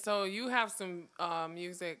 And so you have some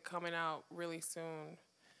music coming out really soon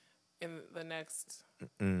in the next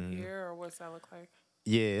year, or what's that look like?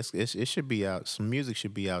 Yeah, it should be out. Some music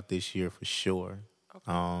should be out this year for sure.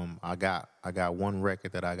 Okay. I got one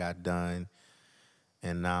record that I got done,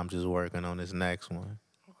 and now I'm just working on this next one.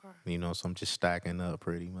 Okay. So I'm just stacking up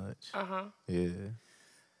pretty much. Yeah.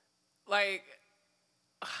 Like,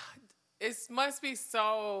 it must be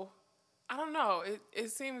so. I don't know. It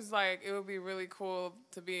seems like it would be really cool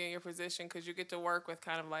to be in your position because you get to work with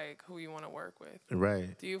kind of like who you want to work with.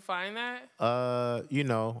 Right. Do you find that?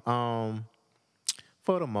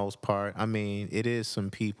 For the most part, I mean, it is some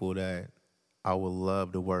people that I would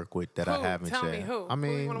love to work with that I Who? haven't Tell yet. me who. I Who do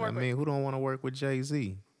you mean, wanna work with? who don't want to work with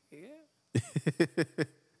Jay-Z? Yeah.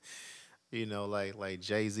 Like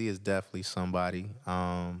Jay-Z is definitely somebody.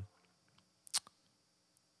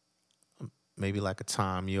 Maybe like a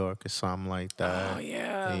Tom York or something like that. Oh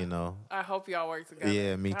yeah. I hope y'all work together.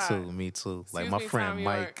 Yeah, me God. too. Like Excuse my me, friend Tom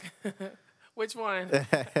Mike. York. Which one?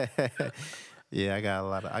 Yeah, I got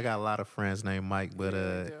a lot of friends named Mike, but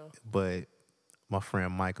Yeah, you do. but my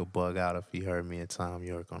friend Mike will bug out if he heard me and Tom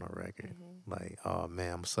York on a record. Like, oh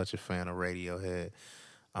man, I'm such a fan of Radiohead.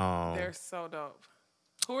 They're so dope.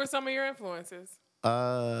 Who are some of your influences?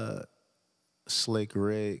 Slick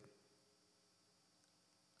Rick,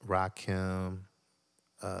 Rakim,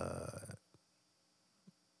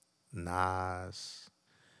 Nas,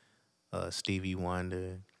 Stevie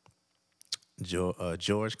Wonder,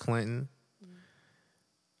 George Clinton,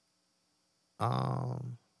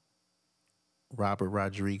 Robert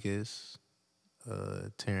Rodriguez,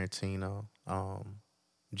 Tarantino,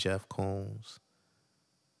 Jeff Koons.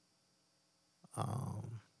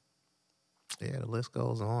 Yeah, the list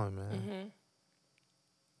goes on, man.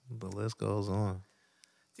 The list goes on.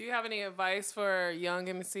 Do you have any advice for young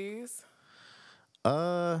MCs?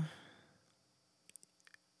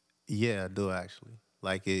 Yeah, I do actually.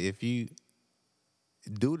 Like if you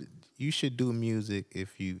you should do music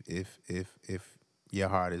if your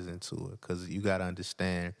heart is into it, because you gotta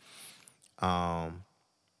understand, to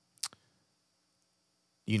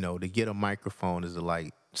get a microphone is to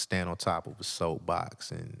like stand on top of a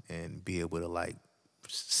soapbox and be able to like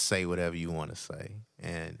say whatever you want to say,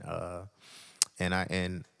 and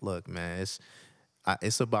look, man,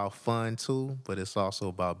 it's about fun too, but it's also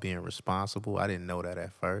about being responsible. I didn't know that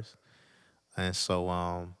at first, and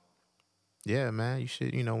so yeah, man, you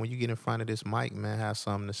should, when you get in front of this mic, man, have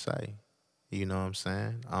something to say. You know what I'm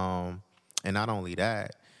saying? And not only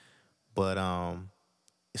that, but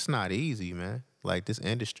it's not easy, man. Like, this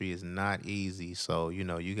industry is not easy. So,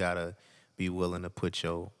 you gotta be willing to put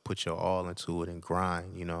your all into it and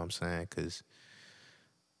grind, you know what I'm saying?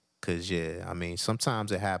 Cause yeah, I mean,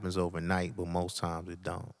 sometimes it happens overnight, but most times it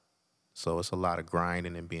don't. So it's a lot of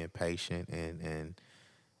grinding and being patient and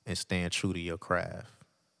staying true to your craft.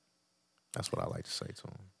 That's what I like to say to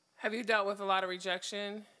them. Have you dealt with a lot of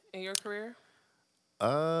rejection in your career?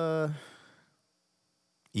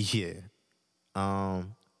 Yeah.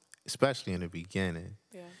 Especially in the beginning.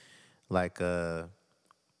 Yeah. Like, I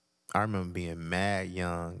remember being mad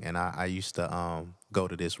young, and I used to go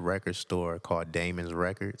to this record store called Damon's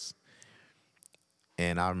Records,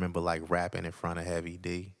 and I remember like rapping in front of Heavy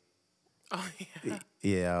D. Oh yeah.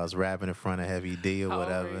 Yeah, I was rapping in front of Heavy D or How old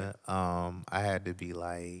were whatever. I had to be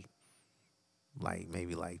like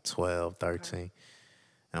maybe like 12, 13. Okay.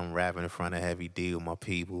 And I'm rapping in front of Heavy D with my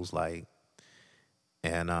peoples, like,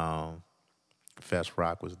 and Fest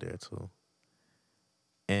Rock was there too.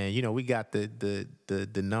 And we got the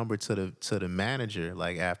number to the manager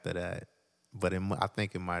like after that, but I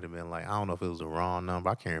think it might have been like, I don't know if it was the wrong number.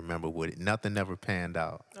 I can't remember what it. Nothing never panned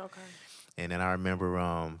out. Okay. And then I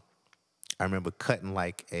remember cutting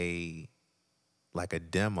like a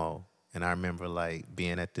demo, and I remember like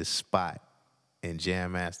being at this spot, and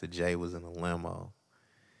Jam Master Jay was in a limo.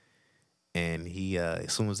 And he,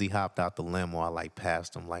 as soon as he hopped out the limo, I like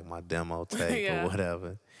passed him like my demo tape Yeah. or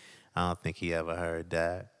whatever. I don't think he ever heard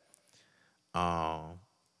that. I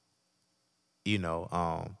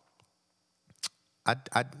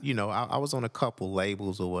was on a couple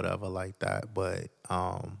labels or whatever like that, but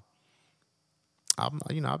I've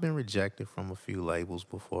been rejected from a few labels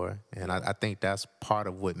before, and I think that's part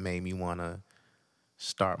of what made me want to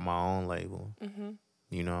start my own label. Mm-hmm.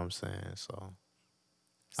 You know what I'm saying? So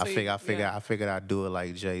So I figured yeah. I'd do it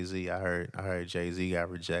like Jay-Z. I heard Jay-Z got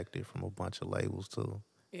rejected from a bunch of labels too.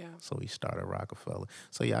 Yeah. So he started Rockefeller.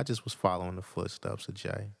 So yeah, I just was following the footsteps of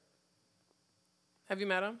Jay. Have you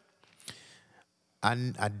met him?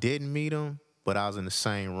 I didn't meet him, but I was in the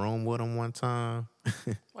same room with him one time.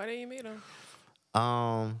 Why didn't you meet him?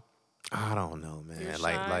 I don't know, man. You're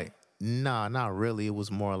Like shy? like nah, not really. It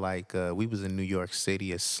was more like we was in New York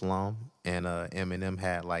City, a slum, and Eminem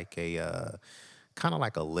had like a kind of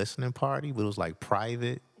like a listening party, but it was like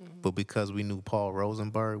private. But because we knew Paul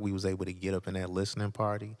Rosenberg, we was able to get up in that listening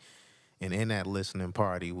party. And in that listening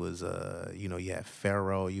party was, you had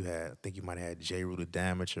Pharaoh, I think you might have had J. Rue the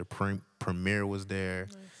Damager, Premier was there,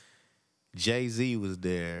 Jay-Z was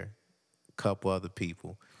there, a couple other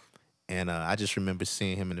people. And I just remember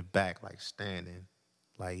seeing him in the back, like standing,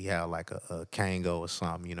 like he had like a Kango or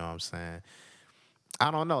something, you know what I'm saying?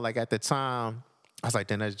 I don't know, like at the time, I was like,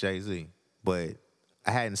 then that's Jay-Z. But I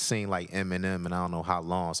hadn't seen like Eminem and I don't know how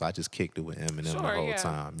long, so I just kicked it with Eminem the Sure, whole yeah.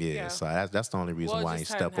 time. Yeah, Yeah. so that's the only reason Well, it why I ain't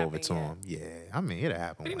just hadn't step over happened to yet. him. Yeah, I mean, it'll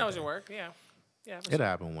happen But he one knows day. your work. Yeah. Yeah. for It'll sure.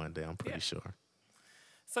 happen one day, I'm pretty Yeah. sure.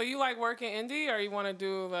 So you like working indie, or you want to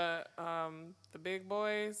do the big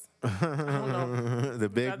boys? I don't know. The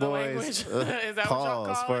big that the boys. language? Is that what y'all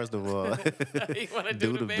Pause, call it? first of all. You want to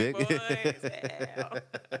do the big boys? Hell.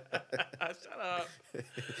 Shut up.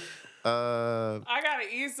 I gotta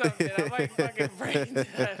eat something. I'm like fucking brain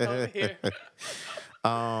dead over here.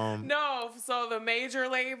 No, so the major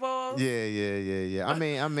labels. Yeah.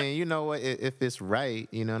 I mean, you know what? If it's right,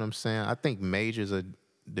 you know what I'm saying. I think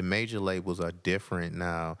the major labels are different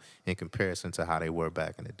now in comparison to how they were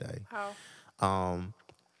back in the day. How?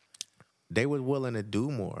 They were willing to do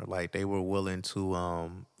more. Like they were willing to,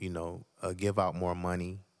 give out more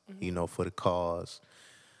money, for the cause.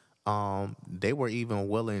 They were even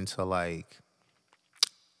willing to like,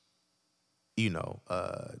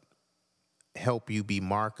 help you be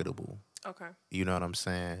marketable. Okay. You know what I'm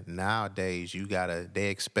saying? Nowadays, they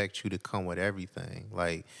expect you to come with everything.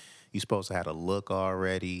 Like, you're supposed to have a look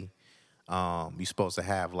already. You're supposed to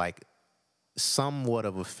have, like, somewhat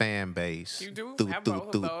of a fan base. You do have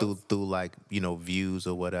both of those. Through like, views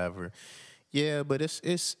or whatever. Yeah, but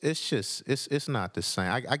it's not the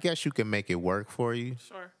same. I guess you can make it work for you.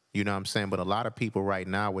 Sure. You know what I'm saying? But a lot of people right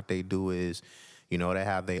now, what they do is, they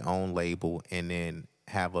have their own label and then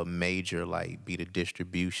have a major, like, be the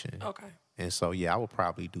distribution. Okay. And so, yeah, I would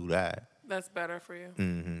probably do that. That's better for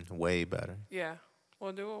you. Way better. Yeah.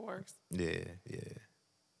 Well, do what works. Yeah.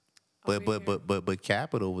 I'll be here. But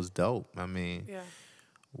Capital was dope. I mean, Yeah.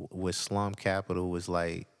 with Slum Capital was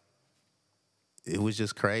like, it was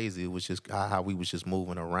just crazy. It was just how we was just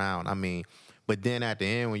moving around. I mean, but then at the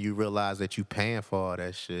end, when you realize that you paying for all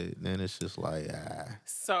that shit, then it's just like,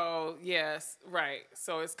 So yes, right.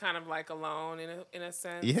 So it's kind of like a loan in a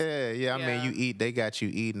sense. Yeah. I mean, they got you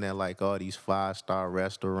eating at like all these 5-star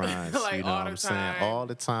restaurants. Like you know all what the I'm saying? time. All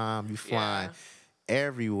the time. You flying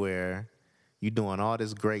everywhere. You doing all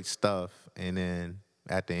this great stuff, and then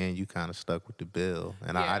at the end, you kind of stuck with the bill,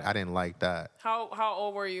 and Yeah. I didn't like that. How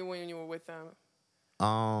old were you when you were with them?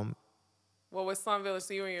 Well, with Slum Village,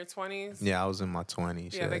 so you were in your 20s? Yeah, I was in my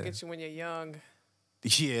 20s. Yeah, they get you when you're young.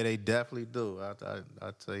 Yeah, they definitely do.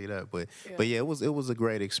 I'll tell you that. But yeah, it was a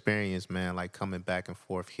great experience, man. Like coming back and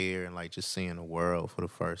forth here and like just seeing the world for the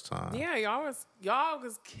first time. Yeah, y'all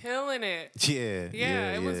was killing it.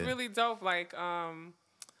 Yeah, it was really dope.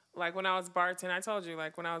 Like when I was bartending, I told you,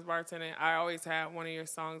 like when I was bartending, I always had one of your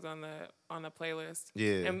songs on the playlist.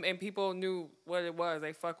 Yeah. And people knew what it was.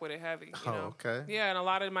 They fuck with it heavy. You know? Okay. Yeah, and a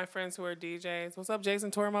lot of my friends who are DJs, what's up,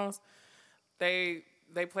 Jason Tormos?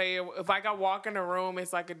 They play it. If I walk in the room,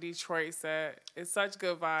 it's like a Detroit set. It's such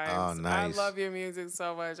good vibes. Oh, nice. I love your music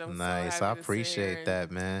so much. I'm nice. so happy I to appreciate sit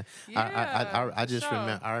that, man. Yeah, I just for sure.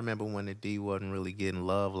 remember. I remember when the D wasn't really getting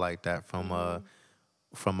love like that from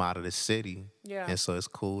out of the city. Yeah. And so it's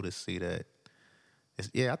cool to see that.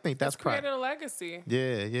 I think that's It's created a legacy.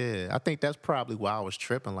 Yeah. I think that's probably why I was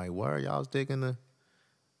tripping. Like, where y'all was digging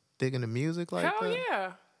the music like Hell that?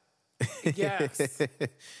 yeah. Yes.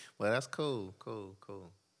 Well, that's cool.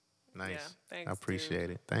 Nice. Yeah, thanks, I appreciate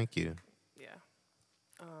it. Thank you. Yeah.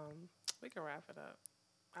 We can wrap it up.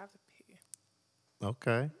 I have to pee.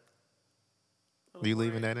 Okay. A little You more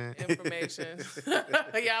leaving that in? Information.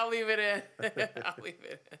 Yeah, I'll leave it in. I'll leave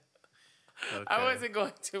it in. Okay. I wasn't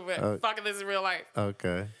going to, but fucking this is real life.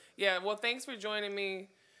 Okay. Yeah, well, thanks for joining me.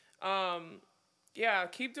 Yeah,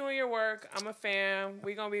 keep doing your work. I'm a fan.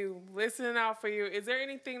 We're going to be listening out for you. Is there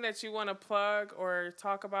anything that you want to plug or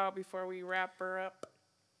talk about before we wrap her up,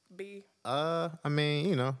 B? I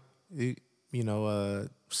mean,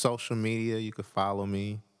 social media, you could follow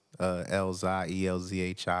me. Elzhi,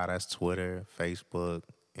 ELZHI, that's Twitter, Facebook,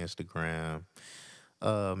 Instagram.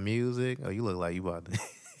 Music. Oh, you look like you about to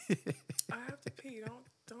I have to pee.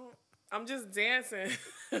 Don't. I'm just dancing.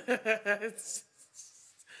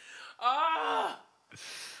 Oh.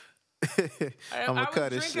 I'm gonna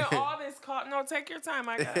cut it. I was drinking all this coffee. No, take your time.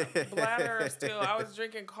 I got bladder still. I was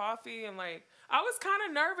drinking coffee and like I was kind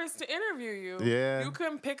of nervous to interview you. Yeah. You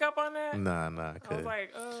couldn't pick up on that? Nah, I I was couldn't.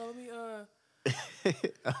 like, let me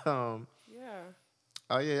yeah.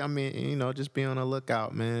 Oh yeah, I mean, you know, just be on the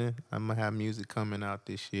lookout, man. I'm gonna have music coming out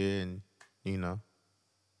this year, and you know,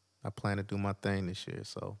 I plan to do my thing this year.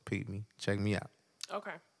 So, peep me, check me out.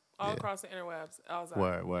 Okay. All across the interwebs. Elzhi.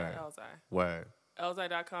 Word. Elzhi. Word.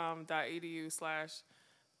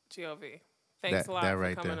 Elzhi.com.edu/GOV. Thanks a lot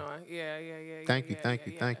for coming on. Yeah. Thank you.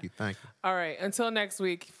 All right. Until next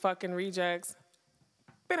week, fucking rejects.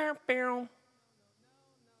 Meow.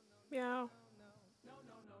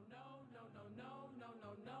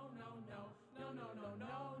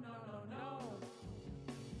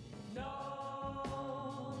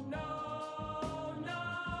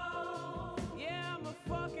 Yeah, I'm a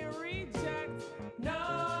fucking reject. No.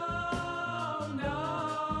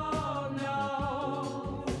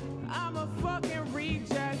 I'm a fucking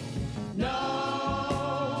reject. No.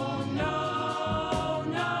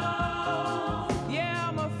 Yeah,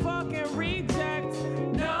 I'm a fucking reject.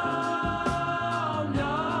 No.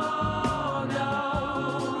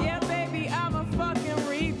 Yeah, baby, I'm a fucking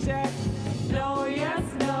reject. No, yes,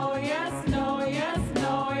 no, yes, no, yes,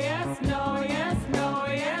 no, yes, no, yes, no,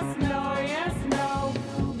 yes, no, yes, no.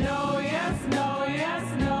 No, yes, no, yes,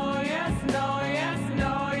 no, yes, no, yes,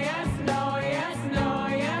 no, yes, no, yes, no,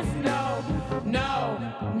 yes, no.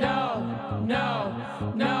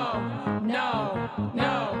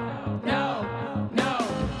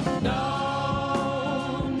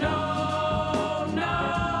 No.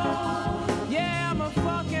 Yeah, I'm a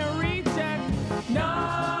fucking reject. No.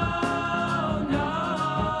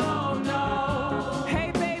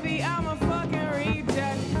 Hey, baby, I'm a fucking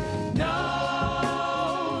reject. No.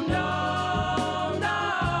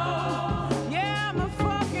 Yeah, I'm a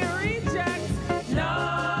fucking reject. No.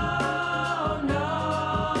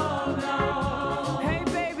 Hey,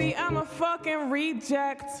 baby, I'm a fucking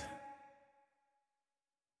reject.